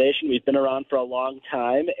organization. We've been around for a long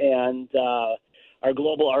time, and our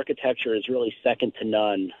global architecture is really second to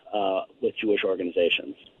none with Jewish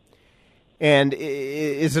organizations. And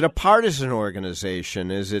is it a partisan organization?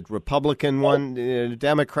 Is it Republican one,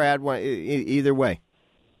 Democrat one, either way?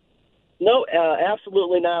 No,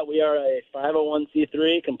 absolutely not. We are a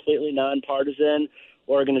 501c3, completely nonpartisan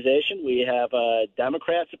organization. We have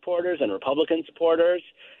Democrat supporters and Republican supporters.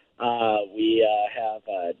 We have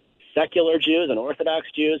secular Jews and Orthodox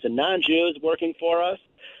Jews and non-Jews working for us.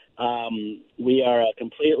 We are a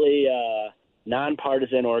completely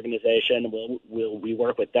nonpartisan organization. We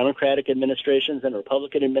work with Democratic administrations and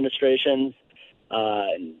Republican administrations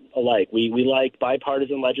alike. We like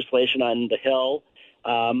bipartisan legislation on the Hill,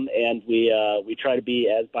 and we try to be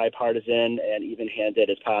as bipartisan and even-handed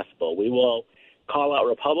as possible. We will call out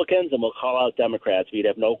Republicans and we'll call out Democrats. We'd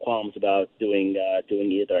have no qualms about doing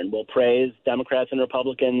either, and we'll praise Democrats and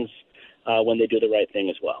Republicans when they do the right thing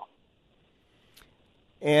as well.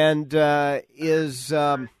 And is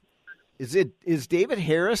David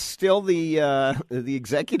Harris still the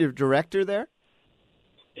executive director there?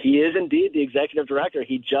 He is indeed the executive director.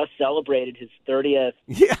 He just celebrated his 30th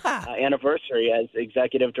anniversary as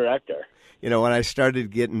executive director. You know, when I started to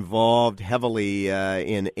get involved heavily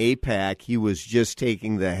in AIPAC, he was just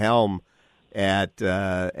taking the helm at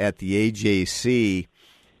the AJC,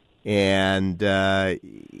 and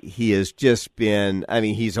he has just been, I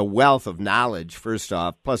mean, he's a wealth of knowledge, first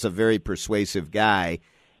off, plus a very persuasive guy,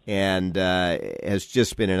 and has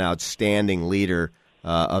just been an outstanding leader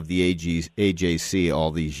of the AJC all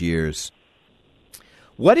these years.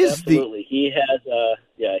 What is Absolutely. He has,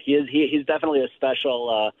 he's definitely a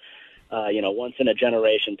special once in a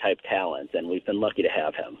generation type talent, and we've been lucky to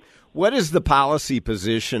have him. What is the policy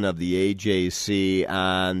position of the AJC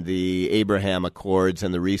on the Abraham Accords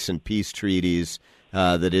and the recent peace treaties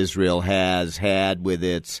that Israel has had with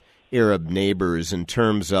its Arab neighbors in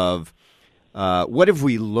terms of what have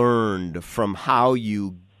we learned from how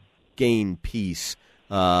you gain peace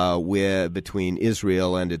between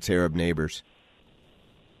Israel and its Arab neighbors?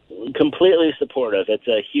 Completely supportive. It's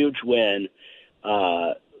a huge win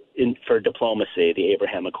for diplomacy, the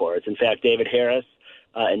Abraham Accords. In fact, David Harris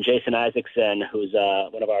and Jason Isaacson, who's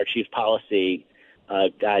one of our chief policy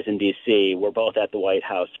guys in D.C., were both at the White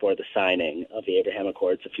House for the signing of the Abraham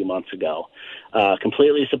Accords a few months ago.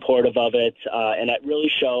 Completely supportive of it, and it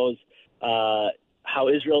really shows how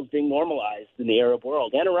Israel is being normalized in the Arab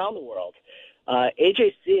world and around the world.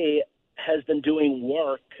 AJC has been doing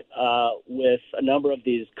work with a number of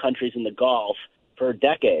these countries in the Gulf for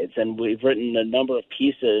decades, and we've written a number of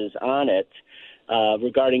pieces on it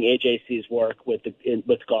regarding AJC's work with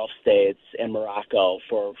Gulf states and Morocco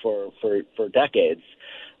for decades.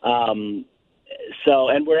 And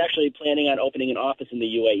we're actually planning on opening an office in the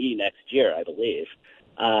UAE next year, I believe.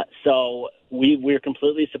 So we're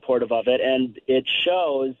completely supportive of it, and it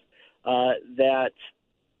shows that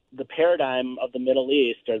the paradigm of the Middle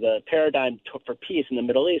East, or the paradigm for peace in the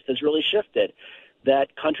Middle East, has really shifted.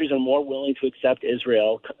 that countries are more willing to accept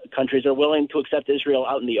Israel. Countries are willing to accept Israel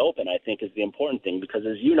out in the open, I think, is the important thing, because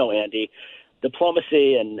as you know, Andy,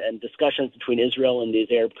 diplomacy and discussions between Israel and these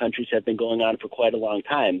Arab countries have been going on for quite a long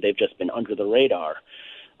time. They've just been under the radar.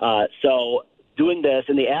 So doing this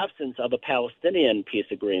in the absence of a Palestinian peace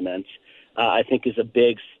agreement, I think is a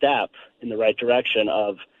big step in the right direction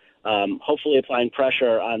of hopefully applying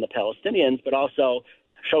pressure on the Palestinians, but also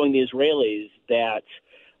showing the Israelis that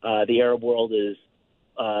the Arab world is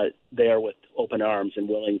there with open arms and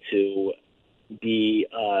willing to be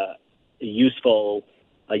a useful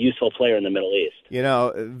player in the Middle East. You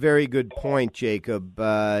know, very good point, Jacob.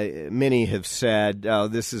 Many have said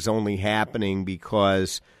this is only happening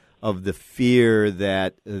because of the fear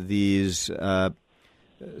that these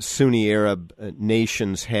Sunni Arab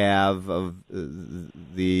nations have of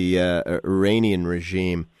the Iranian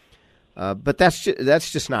regime. But that's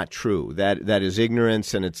just not true. That is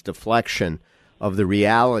ignorance, and it's deflection of the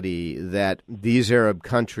reality that these Arab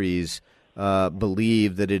countries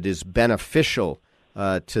believe that it is beneficial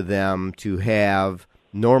to them to have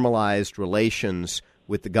normalized relations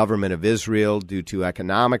with the government of Israel due to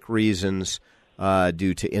economic reasons,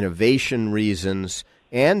 due to innovation reasons,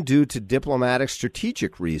 and due to diplomatic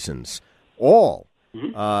strategic reasons, all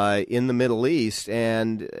in the Middle East.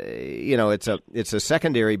 And it's a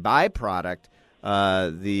secondary byproduct,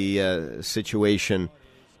 the situation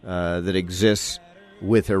that exists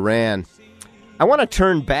with Iran. I want to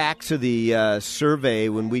turn back to the survey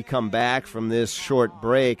when we come back from this short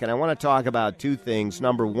break, and I want to talk about two things.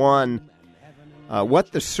 Number one,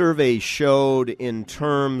 what the survey showed in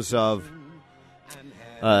terms of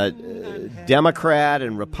Democrat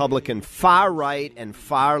and Republican far right and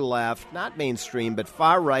far left, not mainstream, but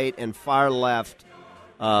far right and far left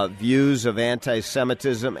views of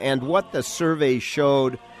anti-Semitism, and what the survey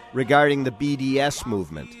showed regarding the BDS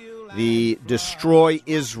movement, the Destroy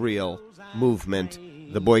Israel movement,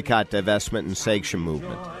 the Boycott, Divestment, and Sanction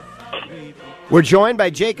movement. We're joined by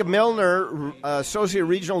Jacob Millner, Associate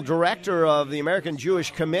Regional Director of the American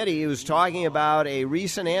Jewish Committee, who's talking about a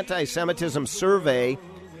recent anti-Semitism survey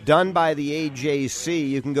done by the AJC.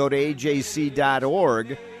 You can go to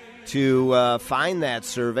ajc.org to find that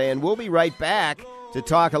survey, and we'll be right back to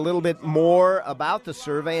talk a little bit more about the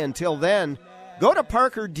survey. Until then, go to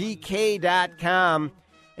parkerdk.com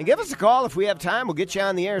and give us a call if we have time. We'll get you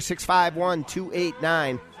on the air,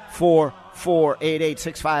 651-289-4488,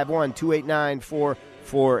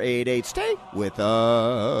 651-289-4488. Stay with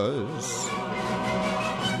us.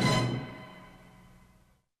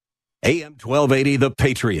 AM 1280, The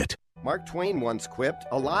Patriot. Mark Twain once quipped,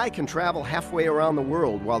 "A lie can travel halfway around the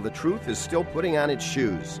world while the truth is still putting on its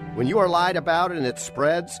shoes. When you are lied about and it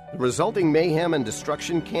spreads, the resulting mayhem and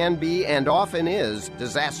destruction can be, and often is,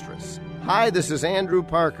 disastrous." Hi, this is Andrew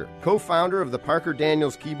Parker, co-founder of the Parker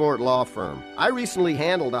Daniels Keyboard Law Firm. I recently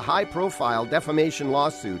handled a high-profile defamation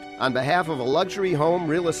lawsuit on behalf of a luxury home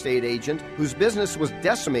real estate agent whose business was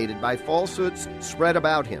decimated by falsehoods spread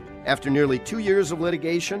about him. After nearly 2 years of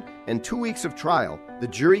litigation and 2 weeks of trial, the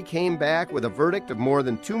jury came back with a verdict of more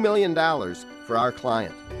than $2 million for our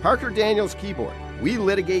client. Parker Daniels Keyboard. We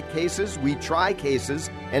litigate cases, we try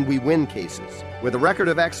cases, and we win cases. With a record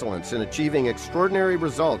of excellence in achieving extraordinary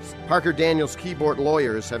results, Parker Daniels Keyboard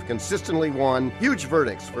lawyers have consistently won huge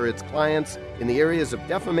verdicts for its clients in the areas of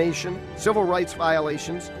defamation, civil rights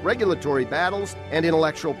violations, regulatory battles, and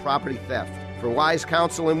intellectual property theft. For wise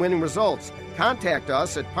counsel and winning results, contact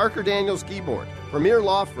us at Parker Daniels Keyboard, premier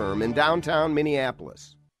law firm in downtown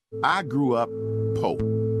Minneapolis. I grew up poor,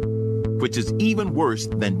 which is even worse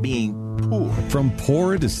than being poor. From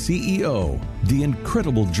poor to CEO, the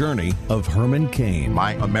incredible journey of Herman Cain.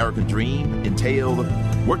 My American dream entailed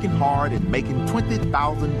working hard and making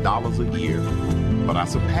 $20,000 a year. But I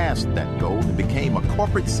surpassed that goal and became a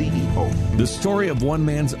corporate CEO. The story of one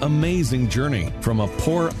man's amazing journey from a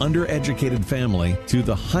poor, undereducated family to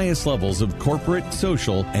the highest levels of corporate,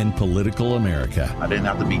 social, and political America. I didn't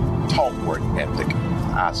have to be taught work ethic.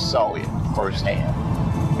 I saw it firsthand,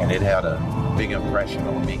 and it had a big impression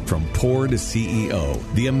on me. From poor to CEO,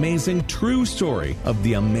 the amazing true story of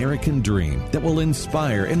the American dream that will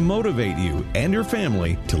inspire and motivate you and your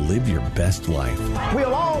family to live your best life.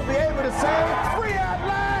 We'll all be able to say, "Free at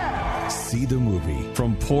last!" See the movie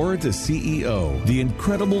From Poor to CEO, The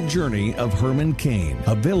Incredible Journey of Herman Cain,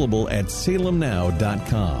 available at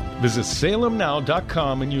salemnow.com. Visit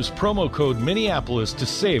salemnow.com and use promo code Minneapolis to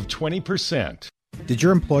save 20%. Did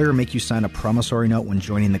your employer make you sign a promissory note when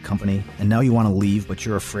joining the company, and now you want to leave, but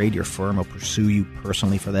you're afraid your firm will pursue you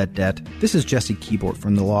personally for that debt? This is Jesse Keyboard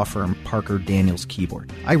from the law firm Parker Daniels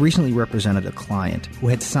Keyboard. I recently represented a client who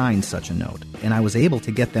had signed such a note, and I was able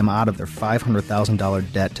to get them out of their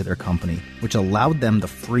 $500,000 debt to their company, which allowed them the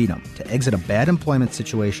freedom to exit a bad employment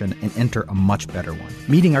situation and enter a much better one.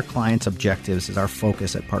 Meeting our clients' objectives is our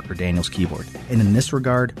focus at Parker Daniels Keyboard, and in this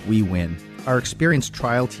regard, we win. Our experienced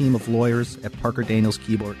trial team of lawyers at Parker Daniels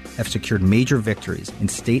Keyboard have secured major victories in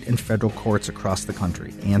state and federal courts across the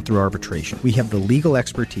country and through arbitration. We have the legal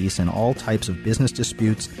expertise in all types of business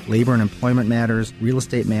disputes, labor and employment matters, real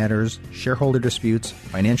estate matters, shareholder disputes,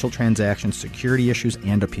 financial transactions, security issues,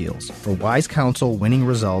 and appeals. For wise counsel, winning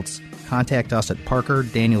results, contact us at Parker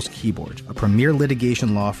Daniels Keyboard, a premier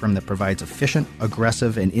litigation law firm that provides efficient,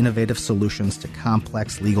 aggressive, and innovative solutions to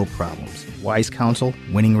complex legal problems. Wise counsel,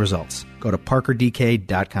 winning results. Go to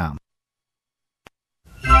parkerdk.com.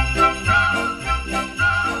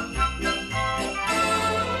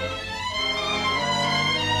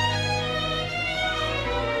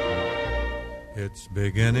 It's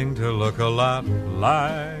beginning to look a lot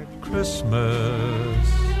like Christmas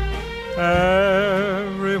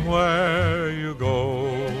everywhere you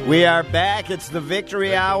go. We are back. It's the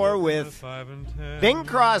Victory Hour with Bing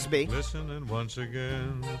Crosby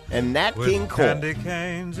and Nat King Cole,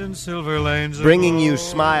 bringing you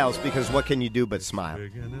smiles, because what can you do but smile?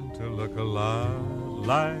 Beginning to look a lot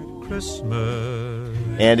like Christmas.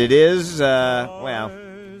 And it is, well,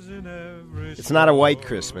 it's not a white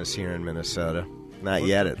Christmas here in Minnesota. Not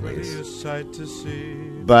yet, at least.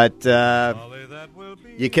 But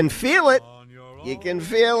you can feel it. You can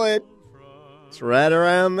feel it. It's right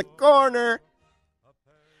around the corner.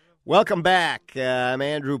 Welcome back. I'm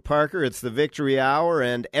Andrew Parker. It's the Victory Hour,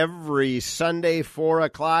 and every Sunday, 4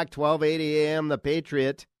 o'clock, 12:80 a.m., The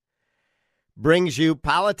Patriot brings you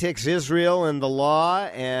politics, Israel, and the law.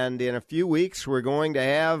 And in a few weeks, we're going to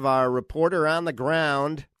have our reporter on the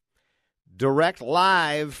ground, direct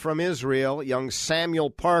live from Israel. Young Samuel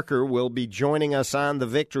Parker will be joining us on the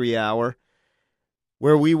Victory Hour,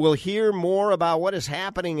 where we will hear more about what is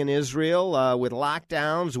happening in Israel with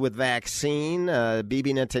lockdowns, with vaccine.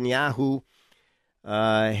 Bibi Netanyahu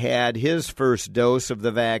had his first dose of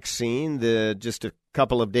the vaccine just a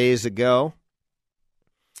couple of days ago.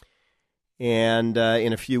 And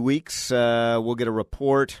in a few weeks, we'll get a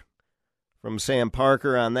report from Sam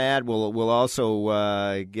Parker on that. We'll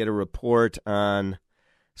also get a report on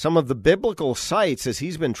some of the biblical sites as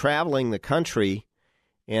he's been traveling the country,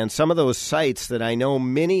 and some of those sites that I know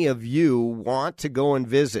many of you want to go and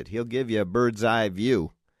visit. He'll give you a bird's eye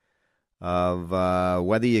view of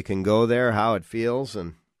whether you can go there, how it feels,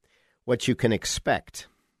 and what you can expect.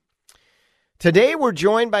 Today we're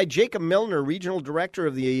joined by Jacob Millner, Regional Director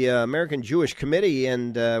of the American Jewish Committee,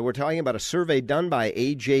 and we're talking about a survey done by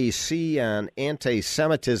AJC on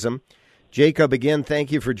anti-Semitism. Jacob, again,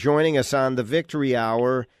 thank you for joining us on the Victory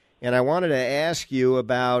Hour. And I wanted to ask you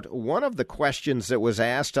about one of the questions that was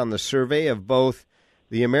asked on the survey of both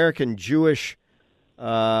the American Jewish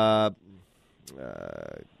group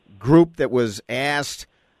that was asked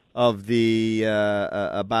of the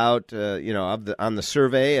on the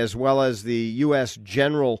survey, as well as the U.S.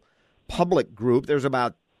 General Public Group. There's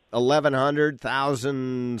about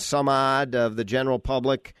 1,100,000 some odd of the general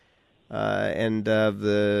public, and of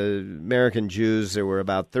the American Jews, there were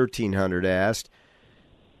about 1,300 asked.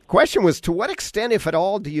 Question was, to what extent, if at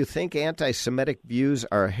all, do you think anti-Semitic views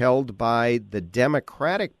are held by the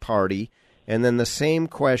Democratic Party? And then the same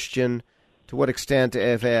question, to what extent,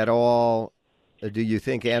 if at all, do you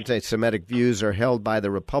think anti-Semitic views are held by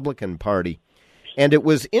the Republican Party? And it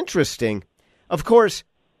was interesting. Of course,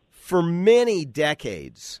 for many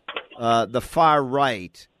decades, the far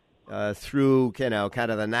right, through kind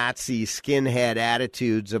of the Nazi skinhead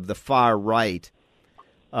attitudes of the far right,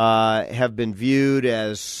 have been viewed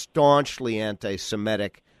as staunchly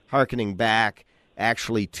anti-Semitic, hearkening back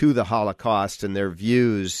actually to the Holocaust and their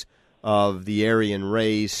views of the Aryan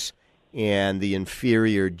race and the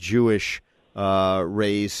inferior Jewish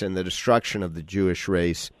race and the destruction of the Jewish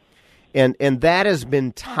race. And that has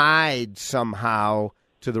been tied somehow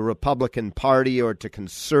to the Republican Party or to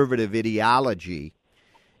conservative ideology.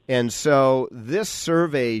 And so this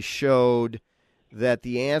survey showed that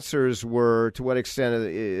the answers were, to what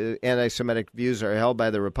extent anti-Semitic views are held by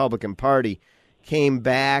the Republican Party, came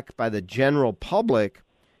back by the general public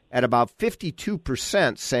at about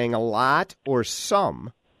 52%, saying a lot or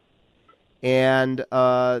some, and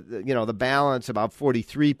the balance about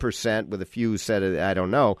 43%, with a few who said I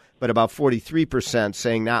don't know, but about 43%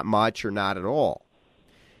 saying not much or not at all.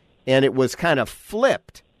 And it was kind of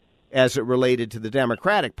flipped as it related to the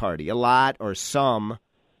Democratic Party. A lot or some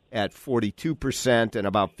at 42% and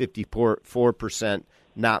about 54%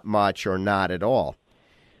 not much or not at all.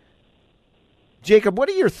 Jacob, what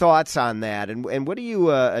are your thoughts on that, and what do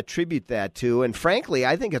you attribute that to? And frankly,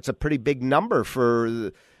 I think it's a pretty big number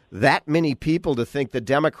for that many people to think the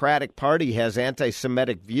Democratic Party has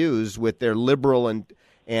anti-Semitic views with their liberal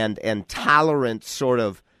and tolerant sort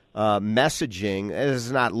of messaging. It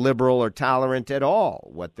is not liberal or tolerant at all,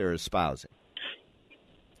 what they're espousing.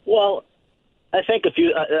 Well, I think a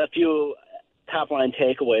few top-line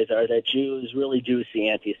takeaways are that Jews really do see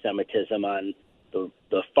anti-Semitism on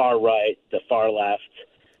the far right, the far left.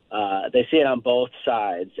 They see it on both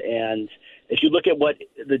sides. And if you look at what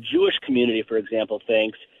the Jewish community, for example,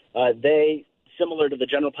 thinks, they, similar to the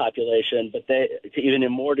general population, but they, to even a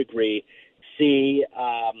more degree, see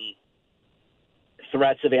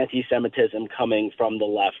threats of anti-Semitism coming from the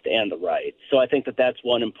left and the right. So I think that that's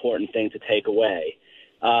one important thing to take away.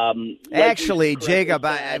 Actually, Jacob,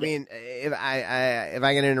 I mean, if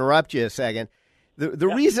I can interrupt you a second, the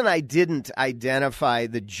reason I didn't identify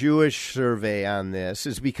the Jewish survey on this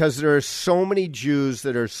is because there are so many Jews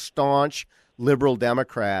that are staunch liberal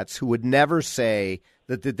Democrats who would never say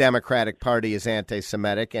that the Democratic Party is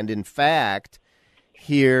anti-Semitic, and in fact,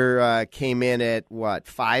 here came in at,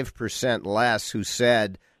 5% less who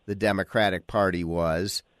said the Democratic Party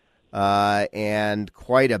was, and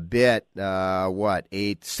quite a bit,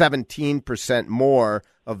 17% more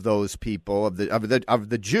of those people, of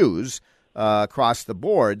the Jews across the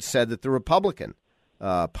board, said that the Republican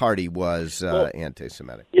Party was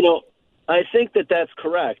anti-Semitic. You know, I think that that's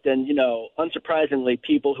correct. And, you know, unsurprisingly,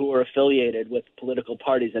 people who are affiliated with political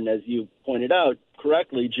parties, and as you pointed out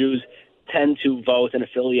correctly, Jews tend to vote and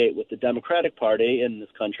affiliate with the Democratic Party in this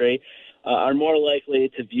country, are more likely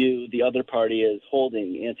to view the other party as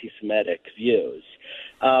holding anti-Semitic views.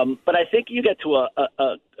 But I think you get to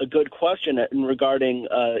a good question regarding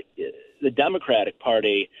the Democratic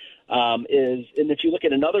Party, and if you look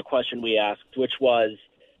at another question we asked, which was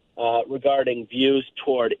regarding views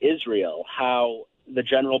toward Israel, how the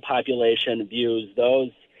general population views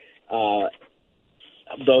those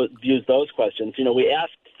questions. You know, we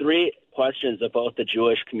asked three questions of both the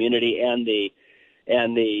Jewish community and the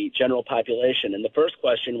general population. And the first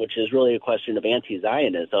question, which is really a question of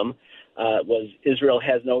anti-Zionism, was Israel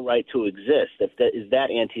has no right to exist. Is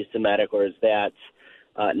that anti-Semitic or is that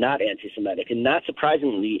not anti-Semitic? And not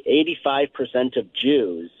surprisingly, 85% of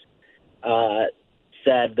Jews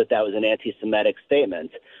said that was an anti-Semitic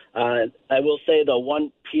statement. I will say, though, a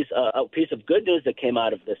piece of good news that came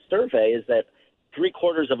out of this survey is that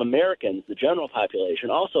 3/4 of Americans, the general population,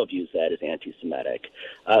 also views that as anti-Semitic.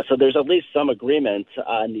 So there's at least some agreement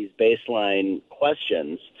on these baseline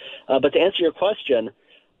questions. But to answer your question,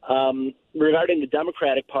 regarding the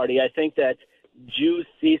Democratic Party, I think that Jews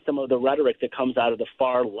see some of the rhetoric that comes out of the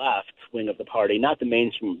far left wing of the party, not the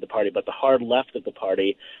mainstream of the party, but the hard left of the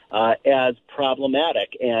party, as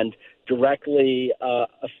problematic and directly,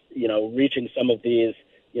 reaching some of these.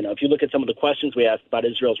 You know, if you look at some of the questions we asked about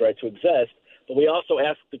Israel's right to exist, but we also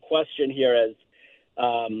asked the question here as,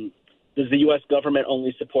 does the U.S. government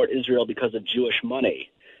only support Israel because of Jewish money?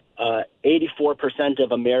 84%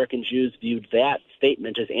 of American Jews viewed that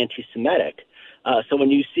statement as anti-Semitic. So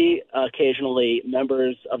when you see occasionally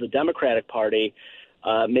members of the Democratic Party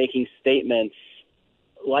making statements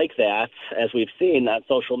like that, as we've seen on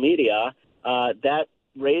social media, that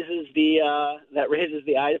raises the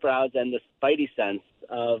eyebrows and the spidey sense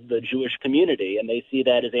of the Jewish community, and they see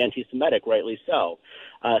that as anti-Semitic, rightly so.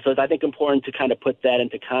 So it's, I think, important to kind of put that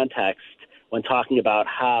into context when talking about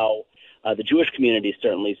how the Jewish community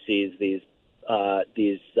certainly sees views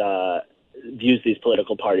these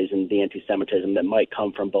political parties and the anti-Semitism that might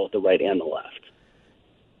come from both the right and the left.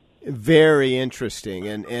 Very interesting.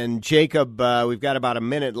 And Jacob, we've got about a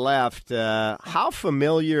minute left. How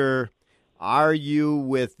familiar are you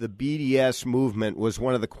with the BDS movement was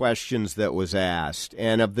one of the questions that was asked.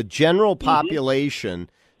 And of the general population,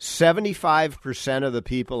 75% of the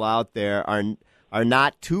people out there are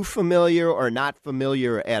not too familiar or not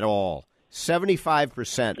familiar at all.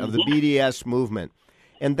 75% of the BDS movement.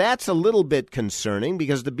 And that's a little bit concerning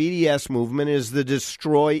because the BDS movement is the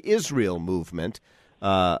Destroy Israel movement,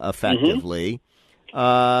 effectively.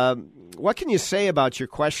 What can you say about your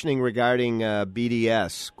questioning regarding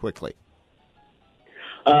BDS quickly?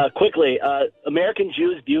 American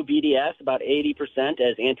Jews view BDS about 80%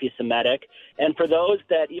 as anti-Semitic. And for those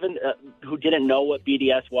that even who didn't know what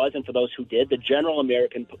BDS was, and for those who did, the general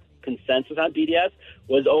American consensus on BDS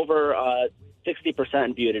was over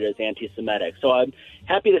 60% viewed it as anti-Semitic. So I'm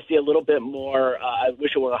happy to see a little bit more. I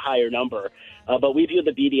wish it were a higher number. But we view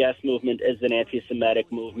the BDS movement as an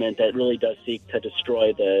anti-Semitic movement that really does seek to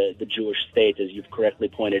destroy the Jewish state, as you've correctly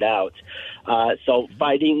pointed out. So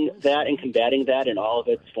fighting that and combating that in all of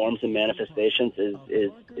its forms and manifestations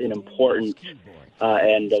is an important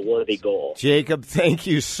and a worthy goal. Jacob, thank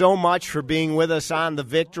you so much for being with us on the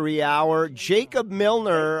Victory Hour. Jacob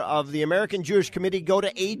Millner of the American Jewish Committee. Go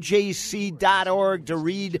to ajc.org to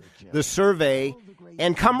read the survey.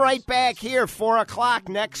 And come right back here, 4 o'clock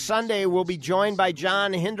next Sunday. We'll be joined by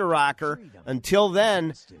John Hinderacher. Until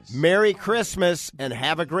then, Merry Christmas and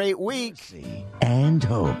have a great week. And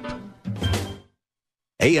hope.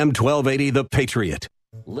 AM 1280, The Patriot.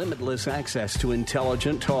 Limitless access to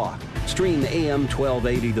intelligent talk. Stream AM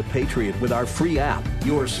 1280 The Patriot with our free app,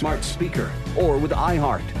 your smart speaker, or with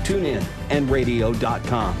iHeart, TuneIn, and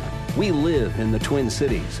radio.com. We live in the Twin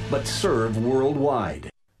Cities, but serve worldwide.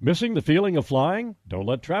 Missing the feeling of flying? Don't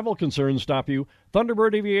let travel concerns stop you.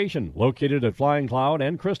 Thunderbird Aviation, located at Flying Cloud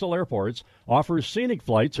and Crystal Airports, offers scenic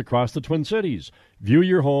flights across the Twin Cities. View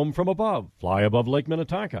your home from above, fly above Lake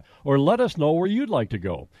Minnetonka, or let us know where you'd like to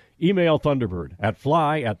go. Email Thunderbird at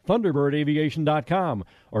fly@thunderbirdaviation.com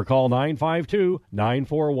or call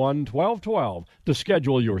 952-941-1212 to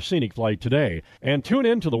schedule your scenic flight today. And tune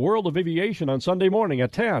in to the World of Aviation on Sunday morning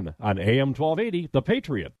at 10 on AM 1280, The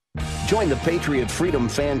Patriot. Join the Patriot Freedom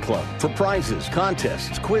Fan Club for prizes,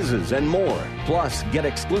 contests, quizzes, and more. Plus, get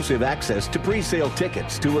exclusive access to pre-sale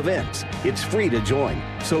tickets to events. It's free to join,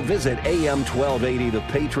 so visit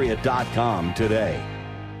am1280thepatriot.com today.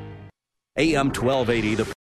 AM 1280 The